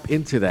tap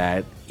into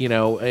that, you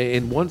know,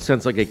 in one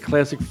sense, like a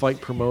classic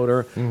fight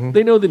promoter,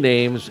 they know the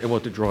names and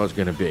what the draw is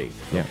going to be.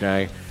 Yeah.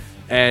 Okay?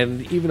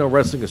 And even though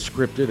wrestling is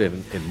scripted,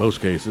 and in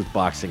most cases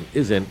boxing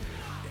isn't,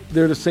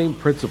 they're the same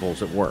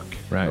principles at work.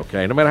 Right.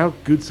 Okay. No matter how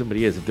good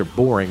somebody is, if they're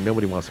boring,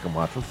 nobody wants to come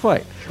watch them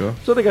fight. Sure.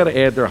 So they got to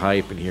add their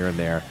hype and here and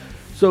there.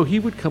 So he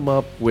would come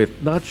up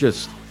with not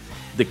just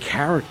the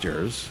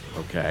characters,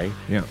 okay,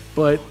 Yeah.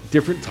 but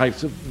different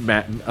types of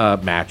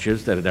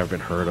matches that had never been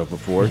heard of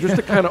before, just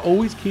to kind of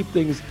always keep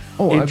things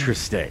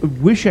interesting. I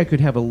wish I could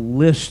have a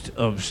list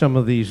of some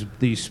of these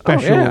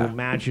special yeah.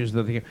 matches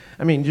that they.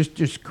 I mean,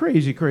 just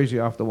crazy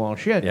off the wall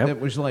shit. Yep. That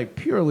was like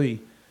purely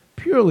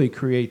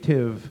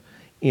creative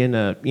in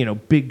a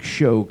big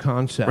show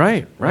concept.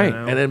 Right, you right.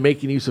 know? And then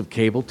making use of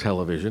cable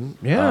television.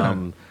 Yeah.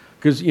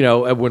 Because,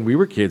 when we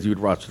were kids, you would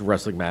watch the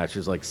wrestling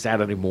matches like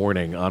Saturday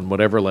morning on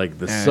whatever, like,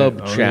 the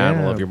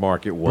sub-channel of your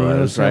market Bruno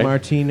was, right?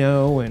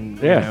 Sammartino and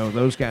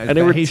those guys. And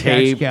they were Haystacks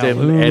taped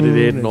Calhoun and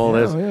edited and all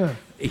this. Oh, yeah.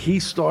 He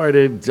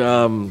started,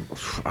 I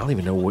don't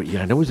even know what year.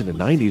 I know it was in the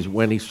 90s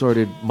when he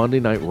started Monday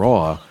Night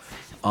Raw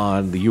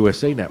on the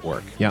USA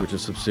Network, Yeah. which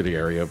is a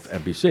subsidiary of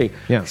NBC.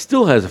 Yeah.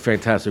 Still has a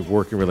fantastic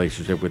working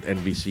relationship with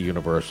NBC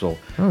Universal,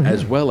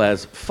 as well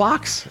as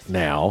Fox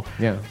now.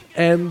 Yeah.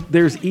 And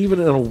there's even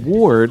an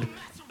award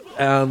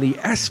on the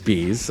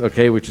ESPYs,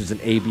 okay, which is an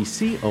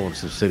ABC-owned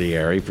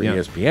subsidiary for Yeah.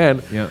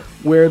 ESPN, Yeah.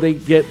 where they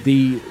get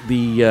the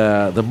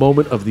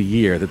moment of the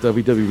year, the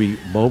WWE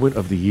moment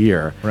of the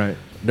year. Right.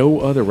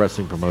 No other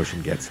wrestling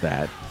promotion gets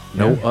that.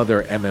 No Yeah.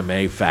 other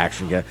MMA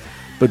faction gets.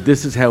 But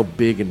this is how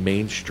big and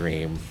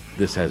mainstream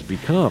this has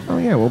become. Oh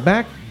yeah, well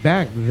back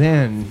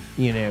then,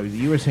 the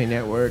USA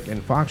Network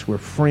and Fox were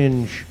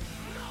fringe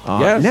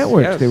Yes,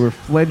 networks. yes. They were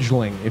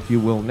fledgling, if you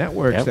will,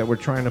 networks Yep. that were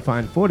trying to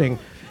find footing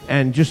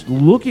and just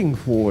looking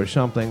for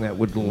something that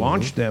would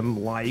launch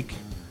them like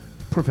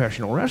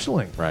professional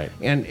wrestling. Right.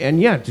 And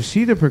yeah, to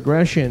see the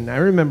progression, I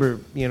remember,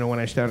 when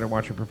I started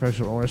watching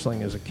professional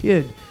wrestling as a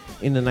kid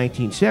in the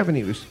 1970s,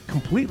 it was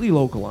completely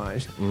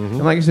localized. And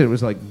like I said, it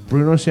was like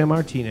Bruno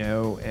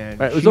Sammartino and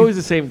Right, it was Chief- always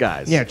the same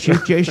guys. yeah,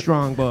 Chief J.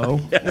 Strongbow.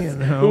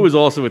 Who was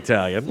also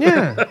Italian.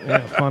 Yeah,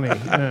 funny.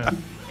 Yeah.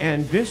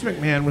 And Vince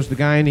McMahon was the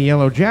guy in the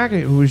yellow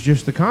jacket who was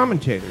just the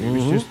commentator. He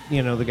was just,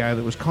 the guy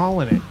that was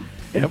calling it.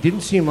 And it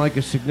didn't seem like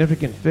a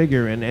significant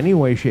figure in any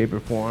way, shape, or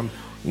form.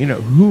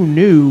 Who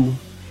knew,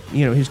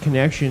 his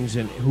connections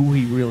and who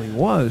he really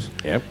was.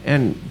 Yep.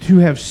 And to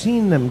have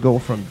seen them go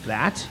from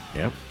that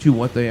Yep. to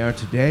what they are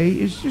today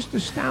is just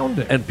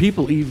astounding. And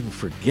people even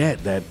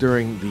forget that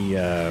during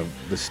the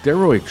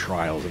steroid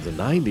trials of the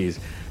 90s,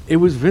 it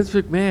was Vince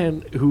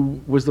McMahon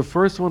who was the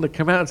first one to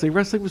come out and say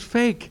wrestling was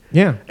fake.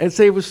 Yeah. And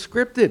say it was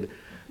scripted.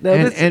 Now,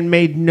 and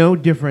made no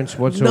difference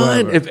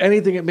whatsoever. none. If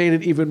anything, it made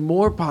it even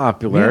more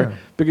popular Yeah.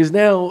 because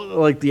now,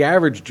 like, the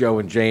average Joe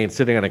and Jane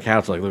sitting on a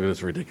couch, like, look at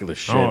this ridiculous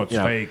shit. Oh, it's you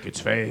know. fake. It's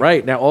fake.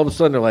 Right. Now, all of a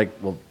sudden, they're like,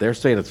 well, they're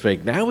saying it's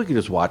fake. Now we can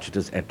just watch it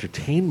as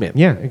entertainment.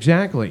 Yeah,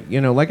 exactly.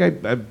 Like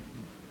I've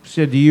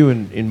said to you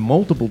in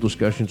multiple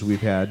discussions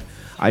we've had,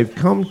 I've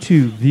come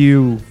to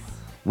view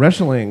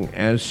wrestling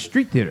as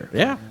street theater.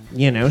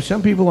 Yeah.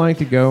 Some people like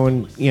to go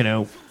and,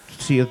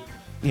 see a,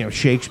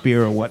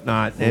 Shakespeare or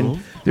whatnot. And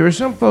there are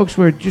some folks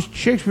where just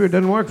Shakespeare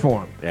doesn't work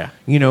for them.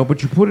 Yeah.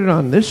 But you put it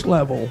on this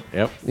level,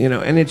 Yep.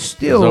 and it's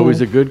still... There's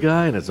always a good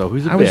guy and it's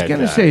always a I bad was guy.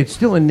 going to say, it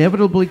still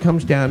inevitably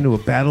comes down to a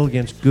battle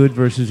against good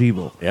versus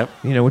evil. Yep.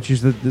 Which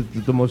is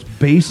the most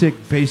basic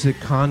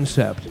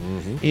concept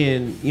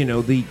in,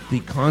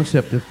 the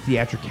concept of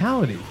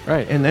theatricality.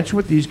 Right. And that's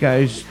what these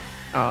guys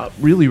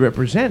really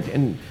represent.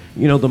 And,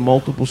 the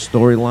multiple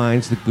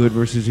storylines, the good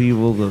versus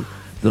evil, the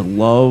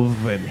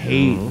love and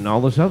hate and all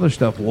this other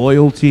stuff,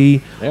 loyalty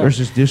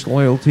versus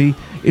disloyalty.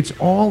 It's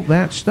all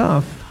that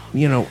stuff,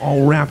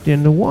 all wrapped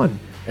into one.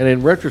 And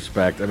in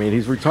retrospect, I mean,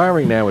 he's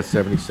retiring now at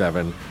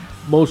 77,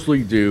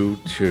 mostly due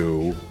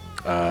to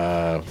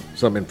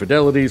some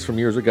infidelities from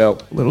years ago.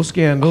 Little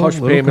scandal, Hush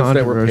little payments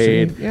that were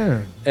controversy. paid.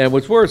 Yeah, And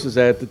what's worse is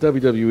that the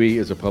WWE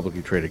is a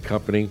publicly traded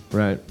company.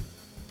 right.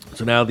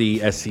 So now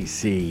the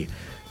SEC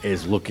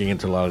is looking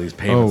into a lot of these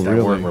payments Oh, that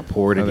really? weren't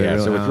reported Are they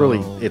yet. So really?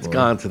 it's Boy.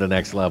 gone to the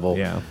next level.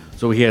 Yeah.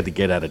 So he had to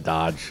get out of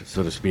Dodge,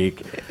 so to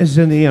speak. As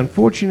in the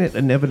unfortunate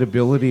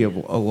inevitability of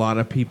a lot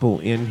of people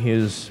in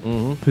his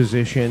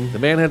position. The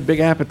man had big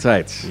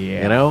appetites,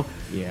 Yeah.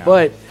 Yeah.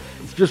 But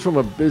just from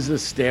a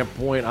business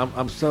standpoint,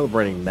 I'm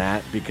celebrating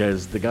that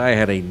because the guy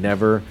had a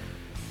never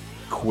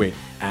quit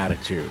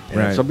attitude. And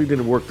Right. if something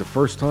didn't work the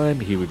first time,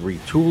 he would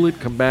retool it,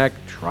 come back,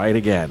 try it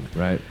again.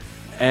 Right.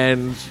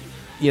 And,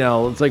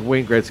 it's like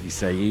Wayne Gretzky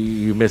say,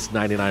 you miss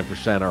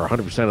 99% or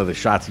 100% of the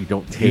shots you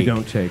don't take. You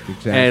don't take,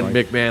 exactly. And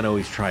McMahon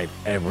always tried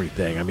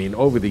everything. I mean,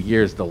 over the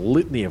years, the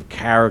litany of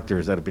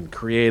characters that have been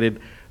created,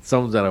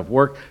 some that have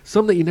worked,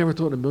 some that you never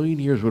thought in a million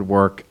years would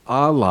work,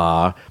 a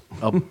la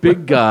a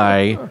big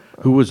guy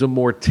who was a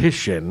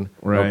mortician,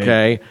 Right.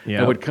 okay, Yep.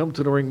 and would come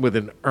to the ring with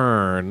an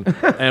urn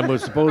and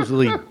was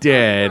supposedly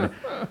dead.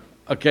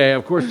 Okay,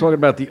 of course, talking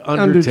about The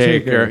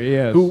Undertaker,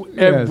 yes, who yes.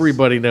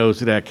 everybody knows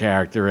who that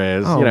character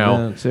is. Oh,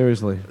 man,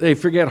 seriously. They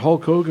forget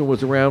Hulk Hogan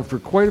was around for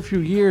quite a few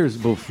years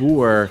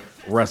before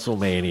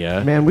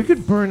WrestleMania. Man, we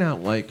could burn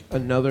out like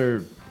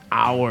another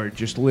hour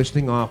just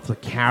listing off the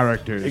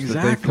characters that they've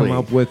Exactly. come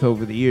up with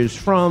over the years,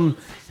 from,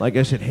 like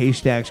I said,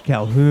 Haystacks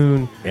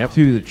Calhoun Yep.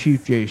 to the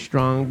Chief J.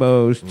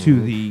 Strongbows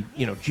to the,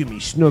 Jimmy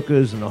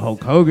Snukas and the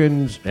Hulk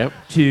Hogans Yep.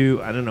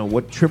 to, I don't know,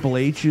 what Triple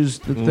H is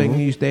the thing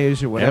these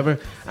days or whatever.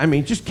 I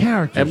mean, just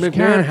characters. And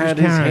McMahon characters, had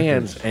his characters.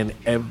 hands in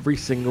every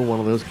single one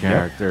of those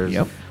characters.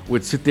 Yep.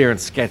 Would sit there and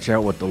sketch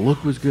out what the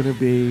look was going to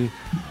be.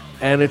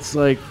 And it's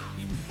like,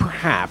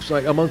 perhaps,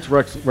 like amongst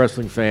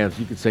wrestling fans,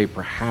 you could say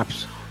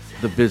perhaps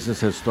the business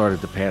has started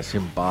to pass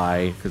him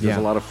by because there's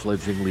Yeah. a lot of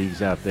fledgling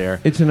leagues out there.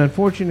 It's an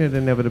unfortunate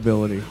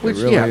inevitability. It Which,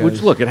 really is.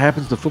 which look, it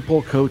happens to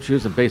football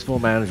coaches and baseball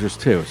managers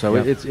too. So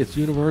Yep. it's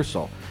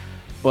universal.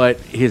 But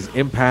his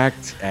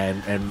impact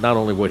and not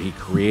only what he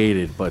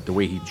created, but the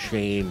way he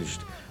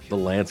changed the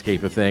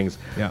landscape of things,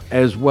 Yeah.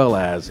 as well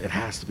as, it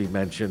has to be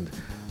mentioned,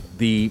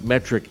 the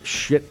metric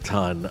shit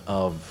ton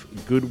of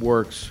good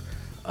works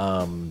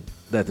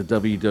that the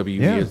WWE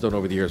Yeah. has done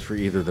over the years for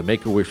either the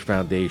Make-A-Wish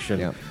Foundation,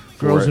 Yeah.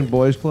 for- Girls and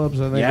boys clubs,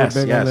 I think, yes,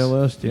 are big yes, on their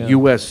list. Yeah.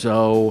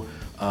 USO,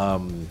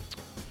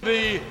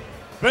 The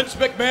Vince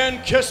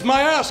McMahon Kiss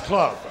My Ass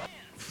Club.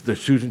 the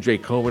Susan J.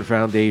 Komen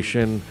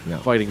Foundation, Yeah.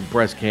 fighting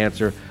breast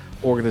cancer,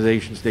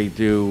 organizations they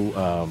do,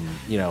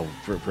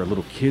 for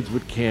little kids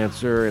with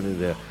cancer,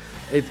 and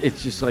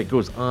it's just like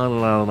goes on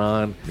and on and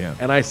on. Yeah.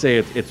 And I say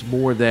it's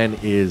more than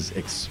is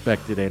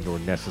expected and or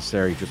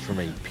necessary just from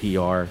a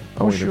PR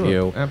point sure. of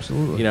view.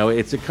 Absolutely.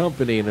 It's a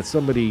company and it's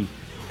somebody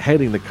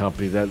heading the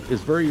company that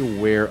is very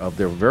aware of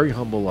their very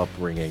humble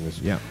upbringings.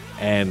 Yeah.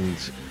 And,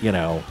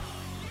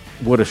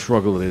 what a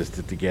struggle it is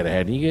to get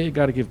ahead. And you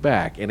got to give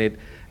back. And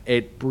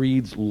it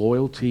breeds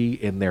loyalty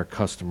in their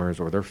customers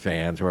or their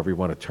fans, however you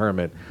want to term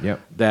it, Yep.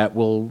 that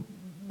will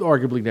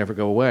arguably never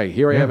go away.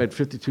 Here I am Yeah. at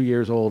 52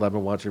 years old. I've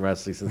been watching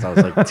wrestling since I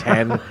was like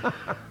 10.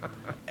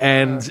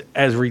 And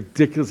as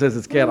ridiculous as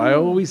it's get, I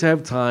always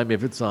have time,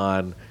 if it's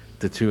on,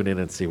 to tune in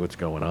and see what's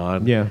going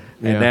on. Yeah,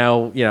 And yeah.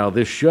 now,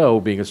 this show,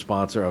 being a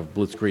sponsor of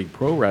Blitzkrieg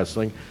Pro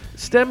Wrestling,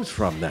 stems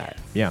from that.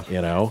 Yeah.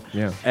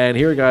 Yeah. And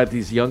here we got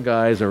these young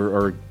guys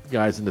or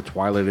guys in the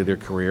twilight of their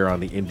career on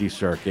the indie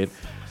circuit.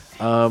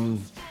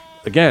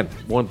 Again,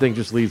 one thing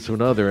just leads to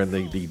another, and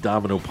the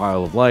domino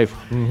pile of life.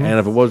 Mm-hmm. And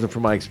if it wasn't for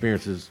my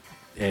experiences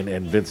and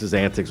Vince's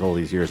antics all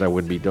these years, I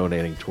wouldn't be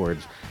donating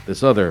towards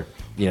this other,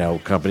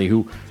 company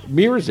who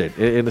mirrors it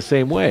in the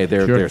same way.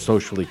 They're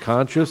socially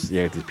conscious. You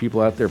have these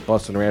people out there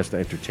busting their ass to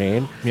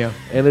entertain. Yeah.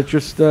 And it's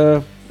just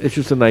a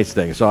nice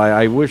thing. So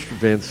I wish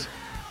Vince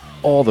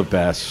all the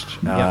best,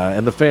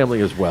 and the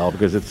family as well,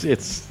 because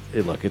it's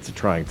a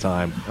trying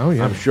time. Oh,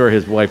 yeah. I'm sure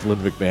his wife,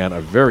 Linda McMahon,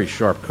 a very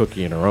sharp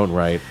cookie in her own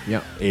right,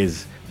 Yeah.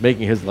 is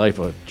making his life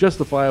a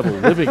justifiable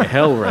living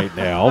hell right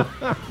now.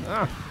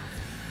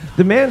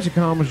 The man's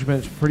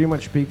accomplishments pretty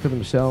much speak for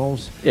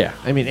themselves. Yeah.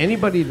 I mean,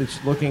 anybody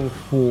that's looking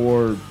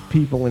for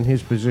people in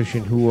his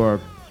position who are,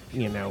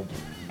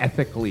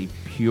 ethically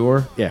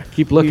pure. Yeah,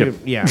 keep looking.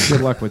 Yeah,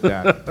 good luck with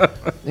that.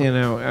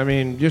 I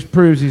mean, just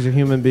proves he's a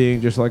human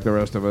being just like the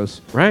rest of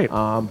us. Right.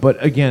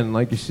 But again,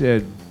 like you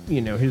said,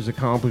 his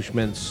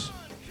accomplishments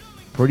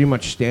pretty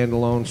much stand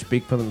alone,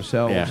 speak for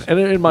themselves. Yeah, and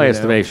in my You know?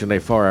 estimation, they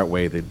far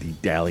outweigh the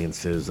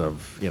dalliances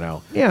of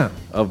Yeah.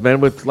 of men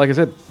with, like I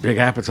said, big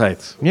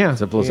appetites. Yeah,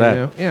 Simple as you that.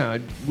 know, yeah,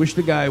 I wish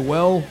the guy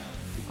well,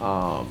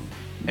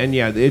 and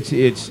yeah,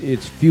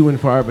 it's few and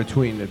far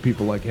between that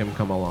people like him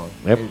come along.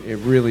 Yep. It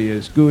really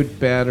is, good,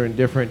 bad, or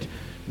indifferent.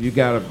 You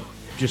gotta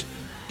just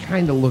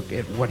kind of look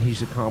at what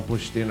he's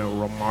accomplished in a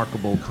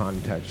remarkable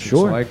context.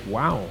 Sure. It's like,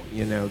 wow,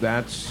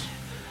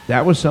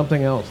 that was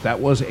something else.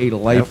 That was a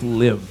life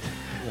lived.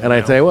 And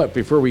I tell you what,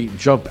 before we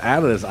jump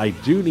out of this, I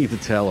do need to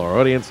tell our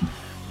audience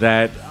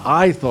that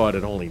I thought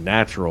it only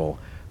natural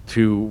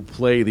to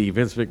play the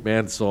Vince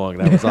McMahon song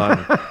that was on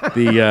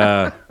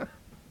the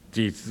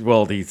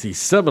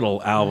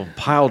seminal album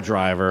Pile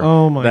Driver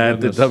Oh, my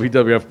that goodness. the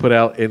WWF put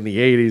out in the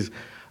 80s.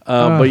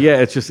 But yeah,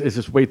 it's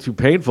just way too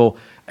painful.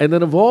 And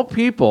then of all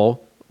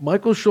people,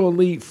 Michael Sean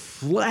Lee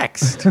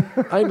flexed.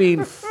 I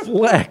mean,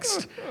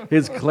 flexed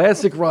his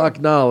classic rock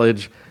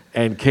knowledge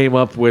and came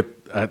up with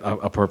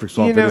a perfect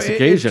song for this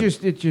occasion.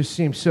 It just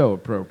seems so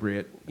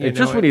appropriate. And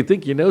just when you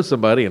think you know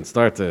somebody and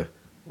start to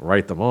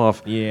write them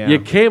off, Yeah. you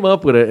came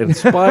up with an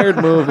inspired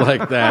move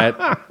like that.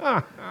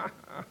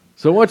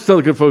 So why don't you tell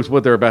the good folks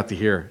what they're about to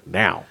hear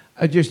now?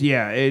 It just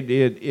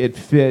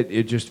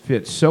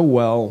fit so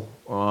well.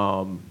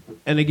 And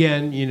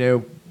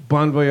again,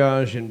 Bon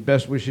Voyage and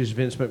best wishes,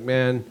 Vince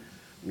McMahon.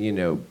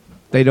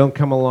 They don't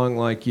come along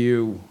like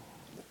you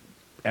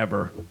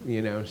ever.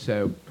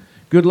 So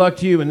good luck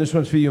to you, and this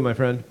one's for you, my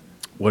friend.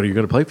 What are you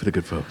going to play for the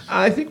good folks?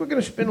 I think we're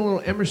going to spin a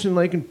little Emerson,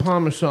 Lake and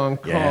Palmer song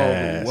called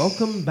Yes.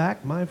 "Welcome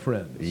Back, My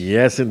Friends."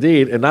 Yes,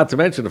 indeed. And not to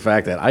mention the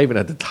fact that I even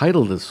had to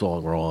title this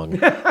song wrong.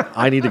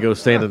 I need to go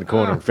stand in the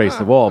corner and face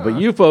the wall. But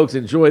you folks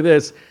enjoy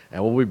this,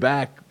 and we'll be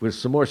back with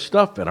some more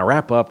stuff and a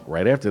wrap-up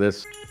right after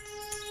this.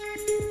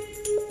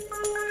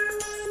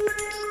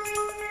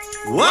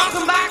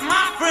 Welcome back,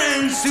 my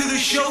friends, to the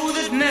show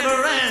that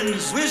never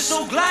ends. We're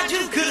so glad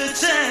you could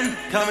attend.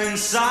 Come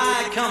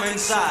inside, come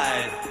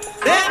inside.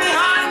 There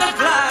behind the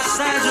glass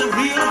stands a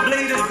real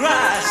blade of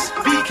grass.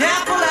 Be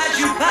careful as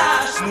you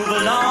pass. Move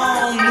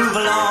along, move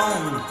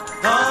along.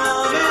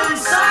 Come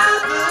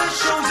inside, the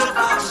show's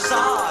about to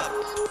start.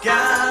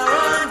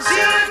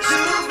 Guaranteed to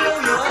blow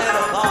your head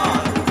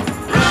apart.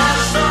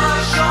 Rest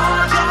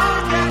assured,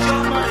 you'll get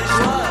your money's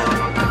worth.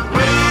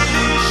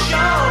 Really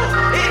show,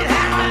 it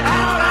happened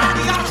all right.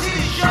 You gotta see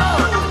the show.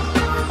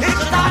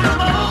 It's a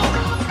dynamo.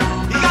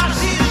 You gotta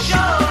see the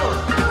show.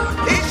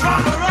 It's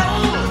rock and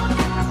roll.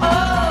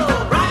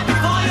 Oh, right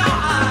before your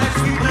eyes,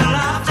 we will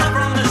laugh up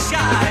from the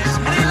skies.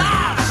 And he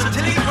laughs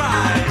until he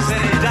cries.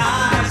 And he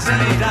dies,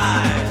 and he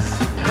dies.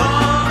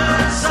 Come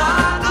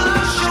inside, the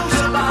show's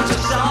about to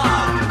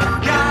start.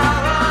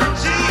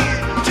 Guaranteed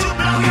to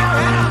blow your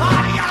head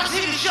apart. You gotta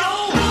see the show.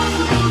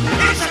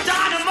 It's a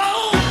dynamo.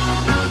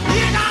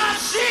 You gotta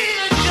see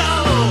the show.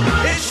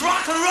 It's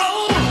rock and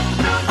roll.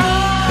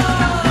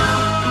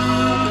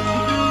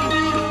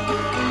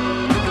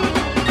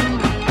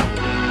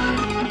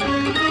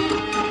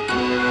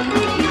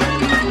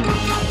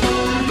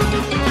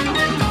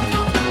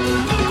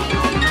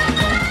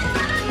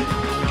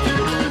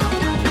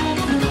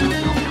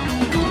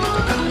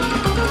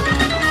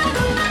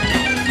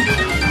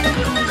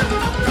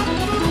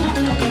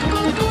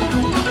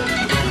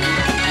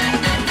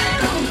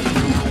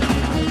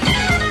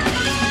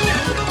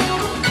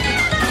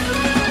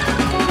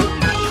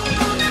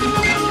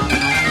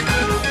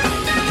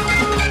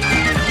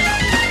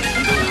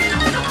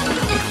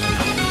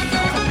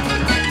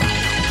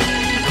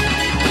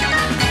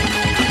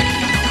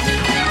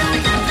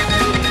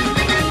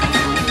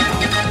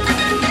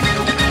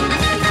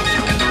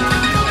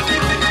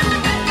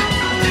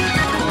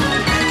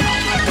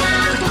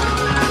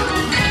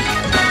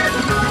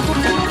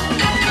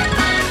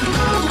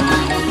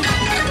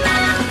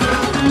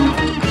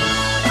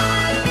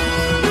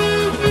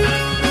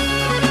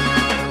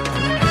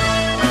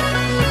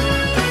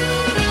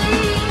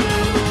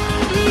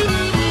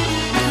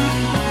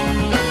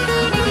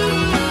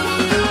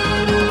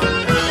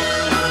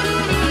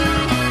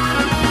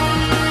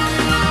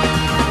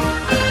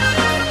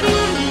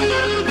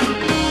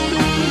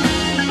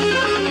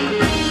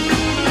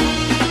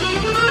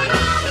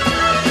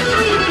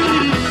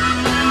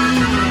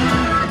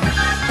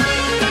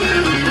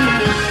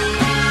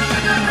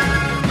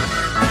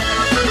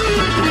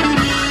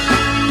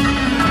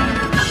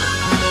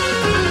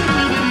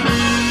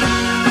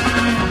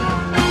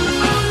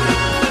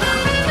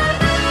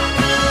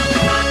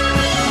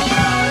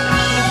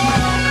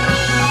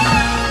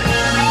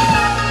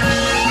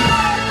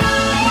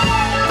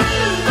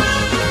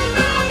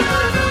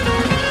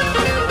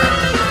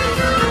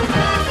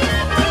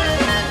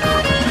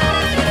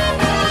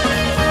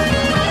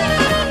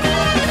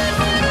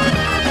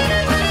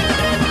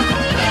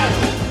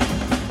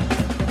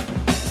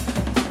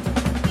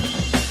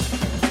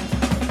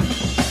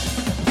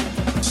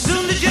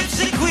 Soon the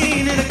gypsy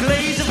queen in a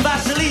glaze of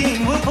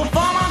Vaseline will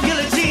perform on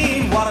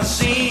guillotine. What a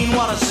scene,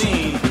 what a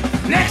scene.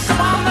 Next up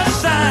on the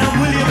stand,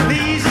 will you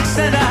please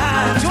extend a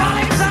hand to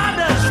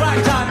Alexander's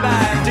ragtime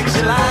band,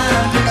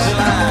 Dixieland,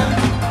 Dixieland.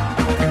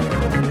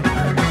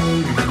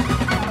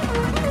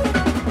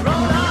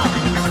 Roll on,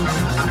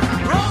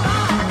 roll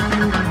on,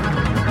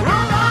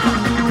 roll on,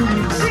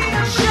 see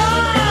the show.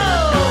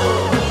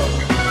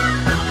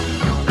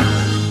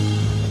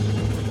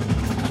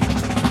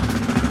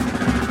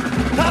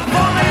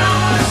 Performing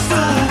on a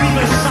stool, we've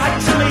a sight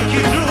to make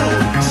you drool.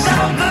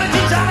 7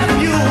 virgins and a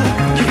mule.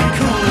 Keep it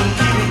cool,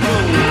 keep it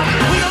cool.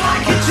 We don't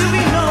like it to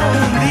be known.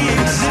 The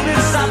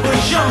exhibits that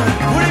were shown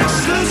were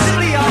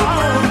exclusively our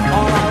own.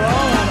 All our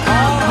own,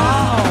 all our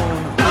own.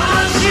 Come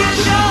and see the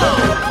show.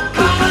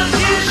 Come and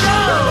see the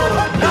show.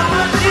 Come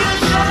and see the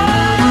show.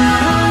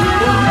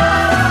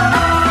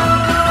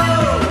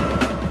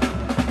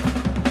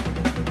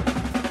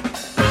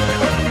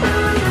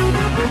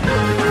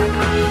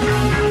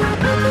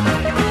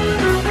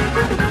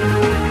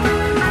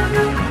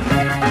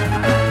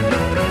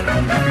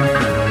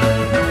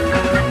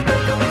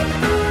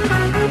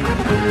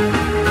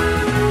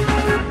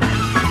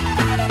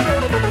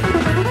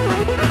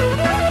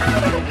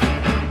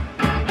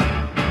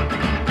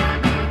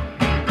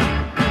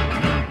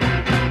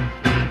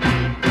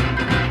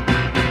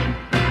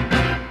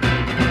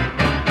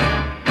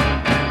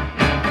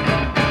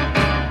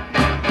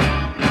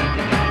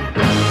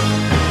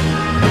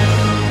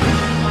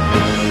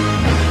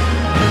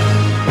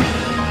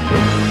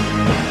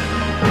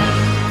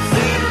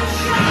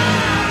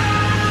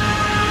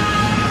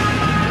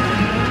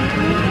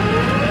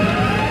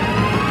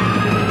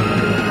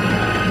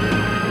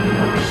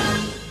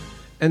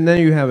 And there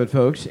you have it,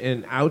 folks.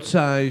 An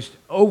outsized,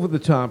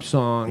 over-the-top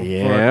song for a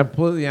Yeah.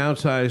 completely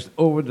outsized,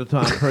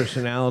 over-the-top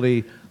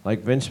personality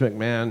like Vince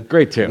McMahon.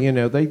 Great tune. You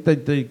know, they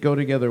go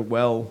together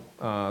well.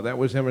 That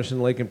was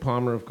Emerson, Lake and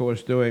Palmer, of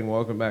course, doing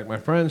 "Welcome Back, My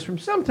Friends" from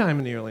sometime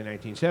in the early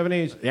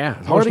 1970s. Yeah, it's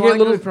Most hard to get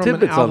little likely from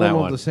tidbits an on album that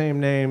of one. the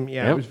same name.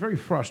 Yeah, Yep. it was very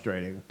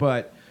frustrating.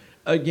 But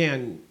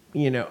again,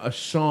 you know, a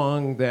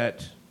song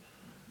that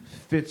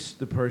fits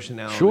the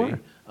personality Sure.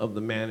 of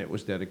the man it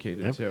was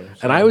dedicated to.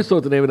 And I always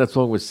thought the name of that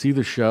song was "See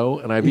the Show,"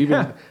 and I've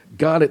even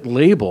got it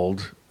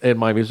labeled in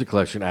my music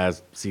collection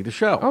as "See the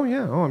Show." Oh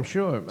yeah, I'm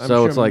sure. I'm so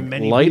sure it's like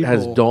many light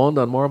has people- dawned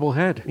on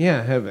Marblehead.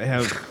 Yeah,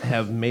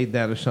 have made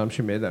that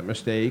assumption, made that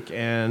mistake,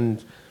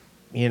 and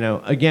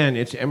again,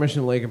 it's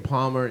Emerson, Lake and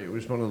Palmer. It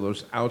was one of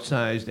those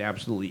outsized,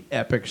 absolutely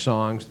epic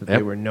songs that they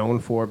Yep. were known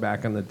for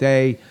back in the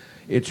day.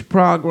 It's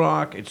prog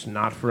rock. It's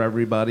not for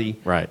everybody,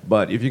 Right.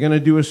 But if you're going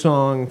to do a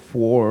song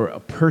for a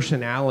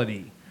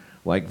personality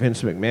like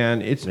Vince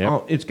McMahon,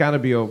 it's got to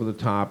be over the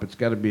top. It's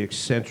got to be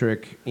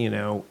eccentric,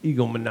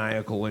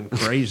 egomaniacal and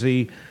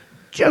crazy.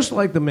 Just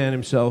like the man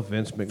himself,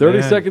 Vince McMahon.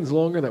 30 seconds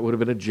longer, that would have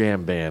been a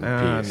jam band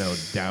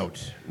piece.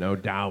 No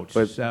doubt.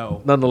 But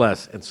so,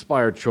 nonetheless,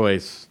 inspired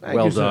choice. thank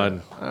Well you, sir.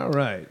 done. All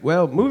right.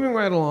 Well, moving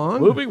right along.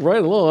 Moving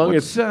right along,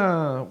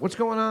 What's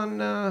going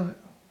on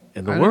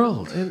in the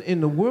world. In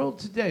the world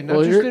today? Not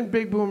Well, just you're- in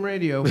Big Boom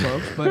Radio,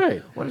 folks, but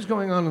Right. what is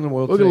going on in the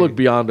world We're today? going to look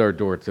beyond our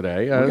door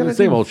today. gonna The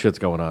same do old shit's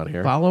going on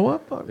here. Follow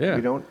up? Yeah.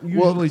 We don't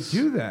Well, usually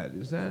do that.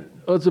 Is that?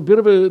 It's a bit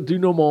of a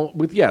denouement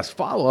with,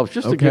 follow-ups,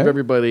 just to Okay. give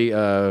everybody,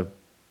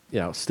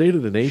 state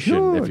of the nation,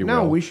 Sure. if you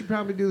No, will. we should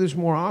probably do this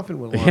more often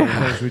with a lot of the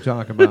things we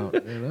talk about.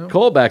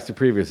 Callbacks to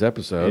previous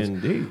episodes.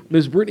 Indeed.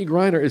 Ms. Brittany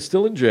Griner is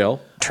still in jail.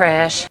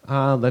 Trash.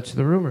 That's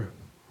the rumor.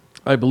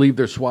 I believe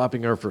they're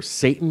swapping her for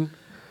Satan.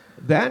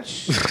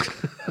 That's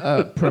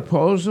a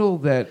proposal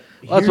that.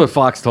 That's what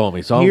Fox told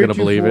me, so I'm going to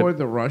believe heretofore it.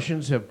 the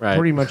Russians have Right.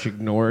 pretty much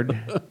ignored.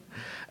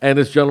 And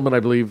this gentleman, I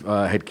believe,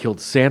 had killed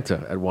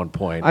Santa at one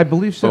point. I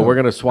believe so. But we're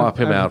going to swap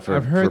him out for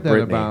I've heard for that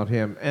Brittany. about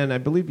him, and I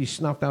believe he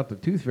snuffed out the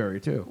Tooth Fairy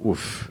too.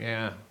 Oof.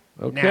 Yeah,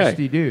 Okay.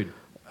 nasty dude.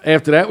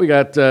 After that, we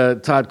got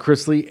Todd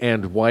Chrisley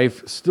and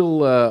wife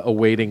still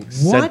awaiting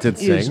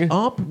sentencing. What is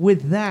up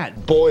with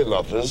that? Boy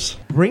lovers.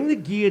 Bring the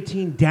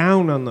guillotine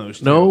down on those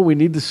two. No, we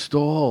need to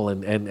stall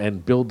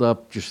and build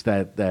up just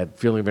that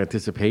feeling of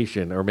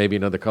anticipation, or maybe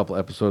another couple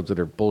episodes of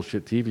their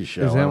bullshit TV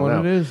show. Is that what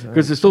it is?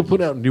 Because they're still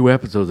putting out new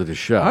episodes of the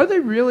show. Are they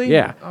really?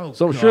 Yeah. Oh,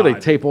 So I'm sure they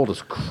God. tape all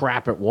this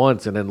crap at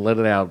once and then let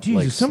it out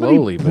Jesus, like somebody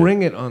slowly. but-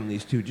 bring it on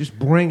these two. Just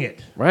bring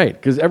it. Right,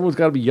 because everyone's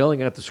got to be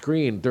yelling at the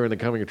screen during the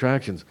coming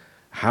attractions.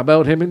 How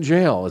about him in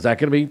jail? Is that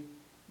going to be?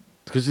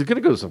 Because he's going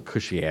to go to some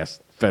cushy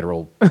ass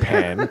federal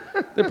pen.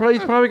 He's probably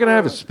going to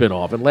have a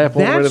spin-off and laugh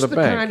all the way to That's the the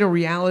bank. kind of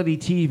reality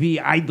TV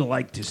I'd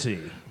like to see.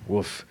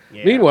 Woof.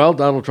 Yeah. Meanwhile,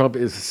 Donald Trump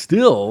is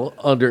still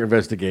under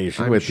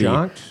investigation I'm with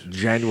shocked. the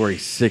January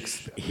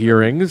 6th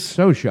hearings.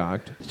 So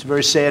shocked. It's a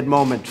very sad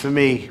moment for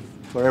me,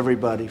 for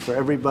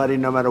everybody,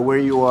 no matter where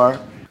you are.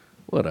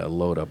 What a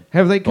load of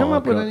Have they come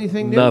up with bonk.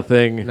 anything new?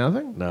 Nothing.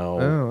 Nothing? No.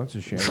 Oh, that's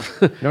a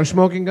shame. No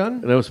smoking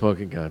gun? No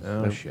smoking gun.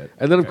 Oh, No. shit.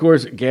 And then, of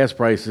course, gas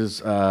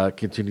prices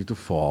continue to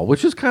fall,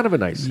 which is kind of a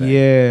nice thing.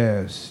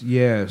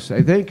 Yes.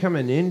 Are they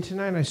coming in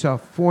tonight? I saw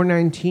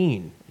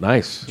 $4.19.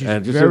 Nice. Just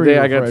And just very today,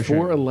 I got refreshing.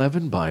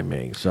 $4.11 by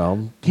me.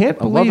 So Can't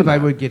I'm loving believe I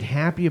that. would get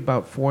happy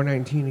about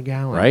 $4.19 a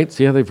gallon. Right?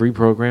 See how they've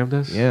reprogrammed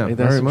us? Yeah, Ain't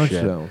that very some much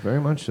shit? so.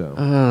 Very much so.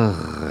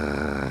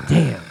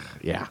 Damn.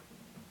 Yeah.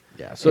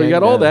 Yeah. So you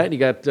got all that, and you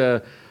got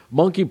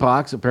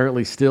monkeypox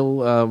apparently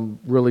still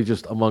really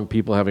just among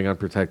people having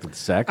unprotected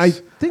sex. I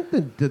think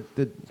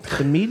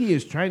the media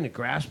is trying to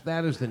grasp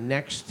that as the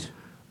next.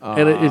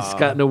 And it's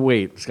got no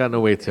weight. It's got no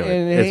weight to it.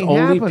 And it It's ain't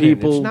only happening.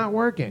 people It's not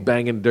working.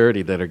 banging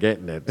dirty that are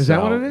getting it. Is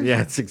that what it is?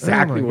 Yeah, it's Oh,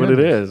 exactly my what it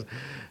goodness. is.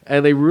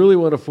 And they really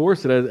want to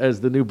force it as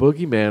the new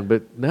boogeyman,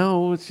 but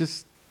no, it's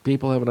just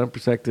people having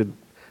unprotected,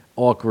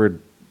 awkward,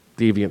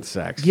 deviant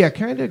sex. Yeah,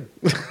 kind of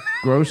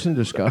gross and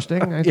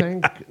disgusting, I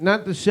think.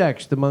 Not the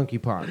sex, the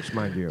monkeypox,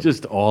 mind you.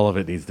 Just all of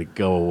it needs to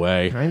go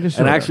away. Kinda, and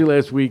sorta. actually,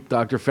 last week,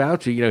 Dr.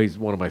 Fauci, he's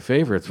one of my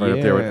favorites, right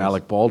up there with Yes.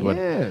 Alec Baldwin.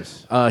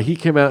 Yes. He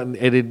came out and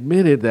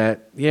admitted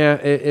that,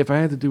 if I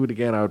had to do it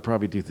again, I would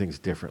probably do things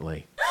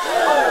differently.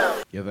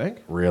 You think?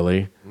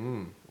 Really?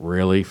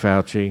 Really,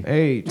 Fauci?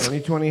 Hey,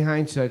 2020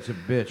 hindsight's a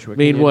bitch. What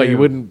Mean can what? do? You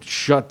wouldn't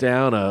shut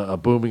down a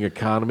booming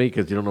economy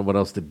because you don't know what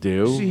else to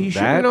do? See, he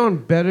should That? have known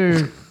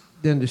better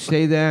than to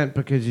say that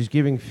because he's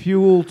giving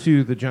fuel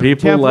to the Johnny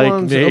People like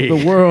Teflons me. of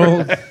the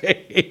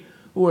world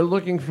who are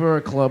looking for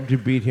a club to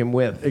beat him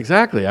with.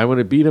 Exactly. I want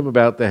to beat him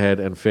about the head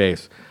and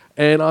face.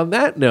 And on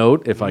that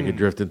note, if I could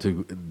drift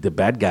into the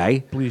bad guy,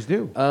 Please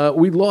do.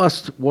 we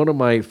lost one of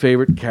my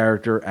favorite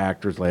character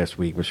actors last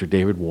week, Mr.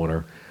 David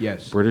Warner.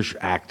 Yes. British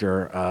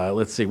actor.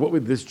 Let's see, what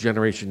would this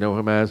generation know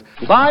him as?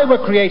 If I were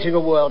creating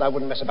a world, I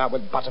wouldn't mess about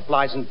with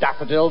butterflies and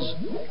daffodils.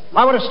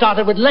 I would have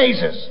started with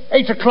lasers.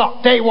 8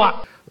 o'clock, day one.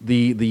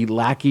 The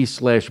lackey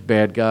 /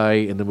 bad guy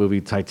in the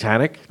movie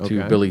Titanic to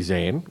Okay. Billy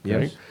Zane.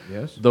 Yes,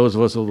 yes. Those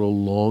of us a little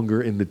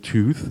longer in the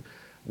tooth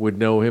would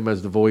know him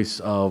as the voice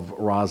of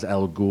Ra's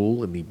al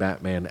Ghul in the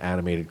Batman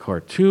animated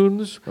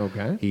cartoons.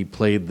 Okay. He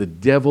played the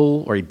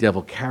devil, or a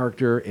devil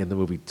character, in the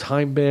movie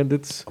Time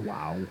Bandits.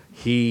 Wow.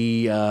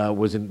 He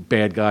was a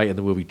bad guy in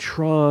the movie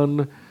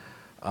Tron.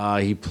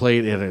 He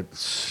played in a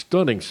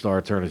stunning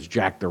star turn as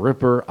Jack the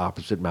Ripper,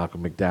 opposite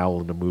Malcolm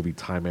McDowell in the movie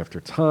Time After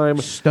Time.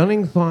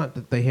 Stunning thought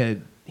that they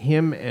had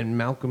him and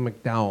Malcolm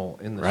McDowell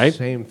in the Right?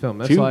 same film.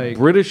 That's Two like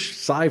British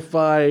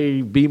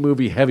sci-fi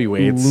B-movie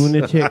heavyweights.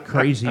 lunatic,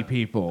 crazy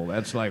people.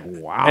 That's like,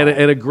 wow. And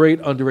a great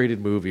underrated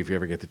movie if you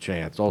ever get the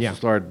chance. Also Yeah.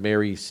 starred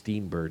Mary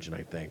Steenburgen,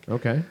 I think.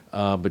 Okay.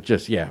 But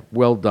just,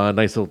 well done.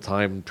 Nice little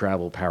time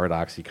travel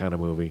paradoxy kind of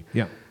movie.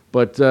 Yeah.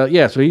 But, so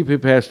he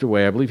passed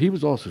away. I believe he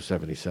was also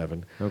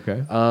 77.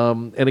 Okay.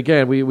 And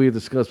again, we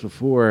discussed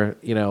before,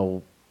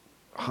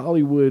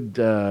 Hollywood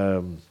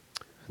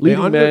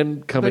leading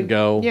men come and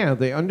go. Yeah,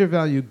 they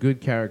undervalue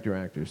good character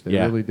actors. They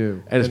really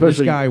do. And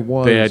especially this guy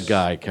was bad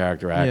guy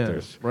character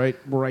actors. Yeah,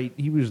 right.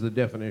 He was the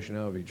definition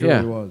of it. He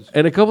truly was.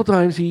 And a couple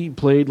times he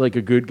played like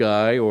a good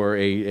guy or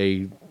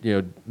a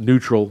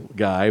neutral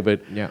guy,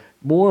 but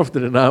more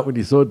often than not, when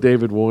you saw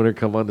David Warner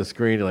come on the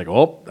screen, you're like,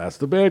 oh, that's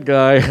the bad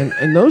guy.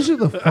 And those are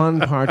the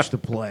fun parts to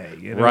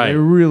play. Right. They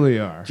really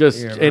are.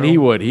 And he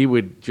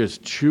would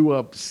just chew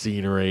up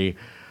scenery.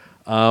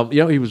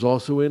 He was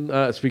also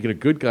in, speaking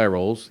of good guy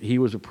roles, he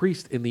was a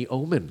priest in The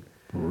Omen.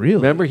 Really?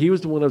 Remember, he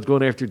was the one that was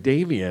going after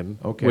Damien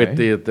with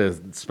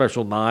the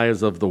special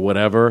knives of the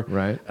whatever.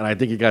 Right. And I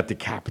think he got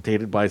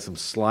decapitated by some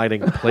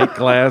sliding plate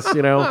glass,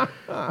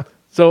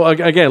 So,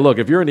 again, look,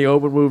 if you're in the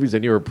Omen movies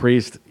and you're a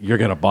priest, you're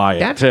going to buy it,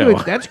 That's too.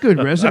 good. That's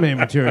good resume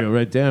material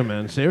right there,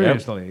 man.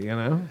 Seriously,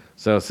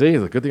 So, see,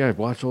 the good thing I've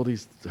watched all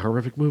these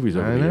horrific movies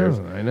over the years.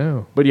 I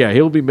know. But,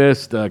 he'll be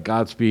missed.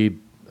 Godspeed.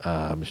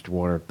 Mr.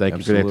 Warner, thank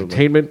you for the Absolutely.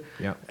 entertainment.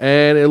 Yeah.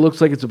 And it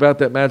looks like it's about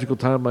that magical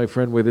time, my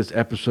friend, where this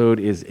episode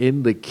is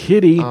in the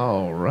kitty.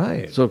 All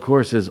right. So, of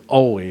course, as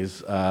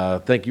always,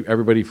 thank you,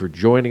 everybody, for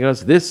joining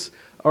us. This,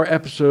 our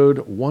episode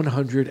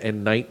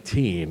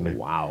 119.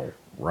 Wow.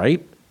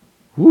 Right?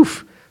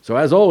 Woof. So,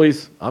 as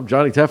always, I'm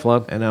Johnny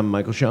Teflon. And I'm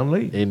Michael Sean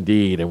Lee.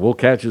 Indeed. And we'll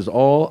catch us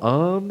all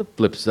on the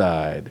flip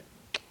side.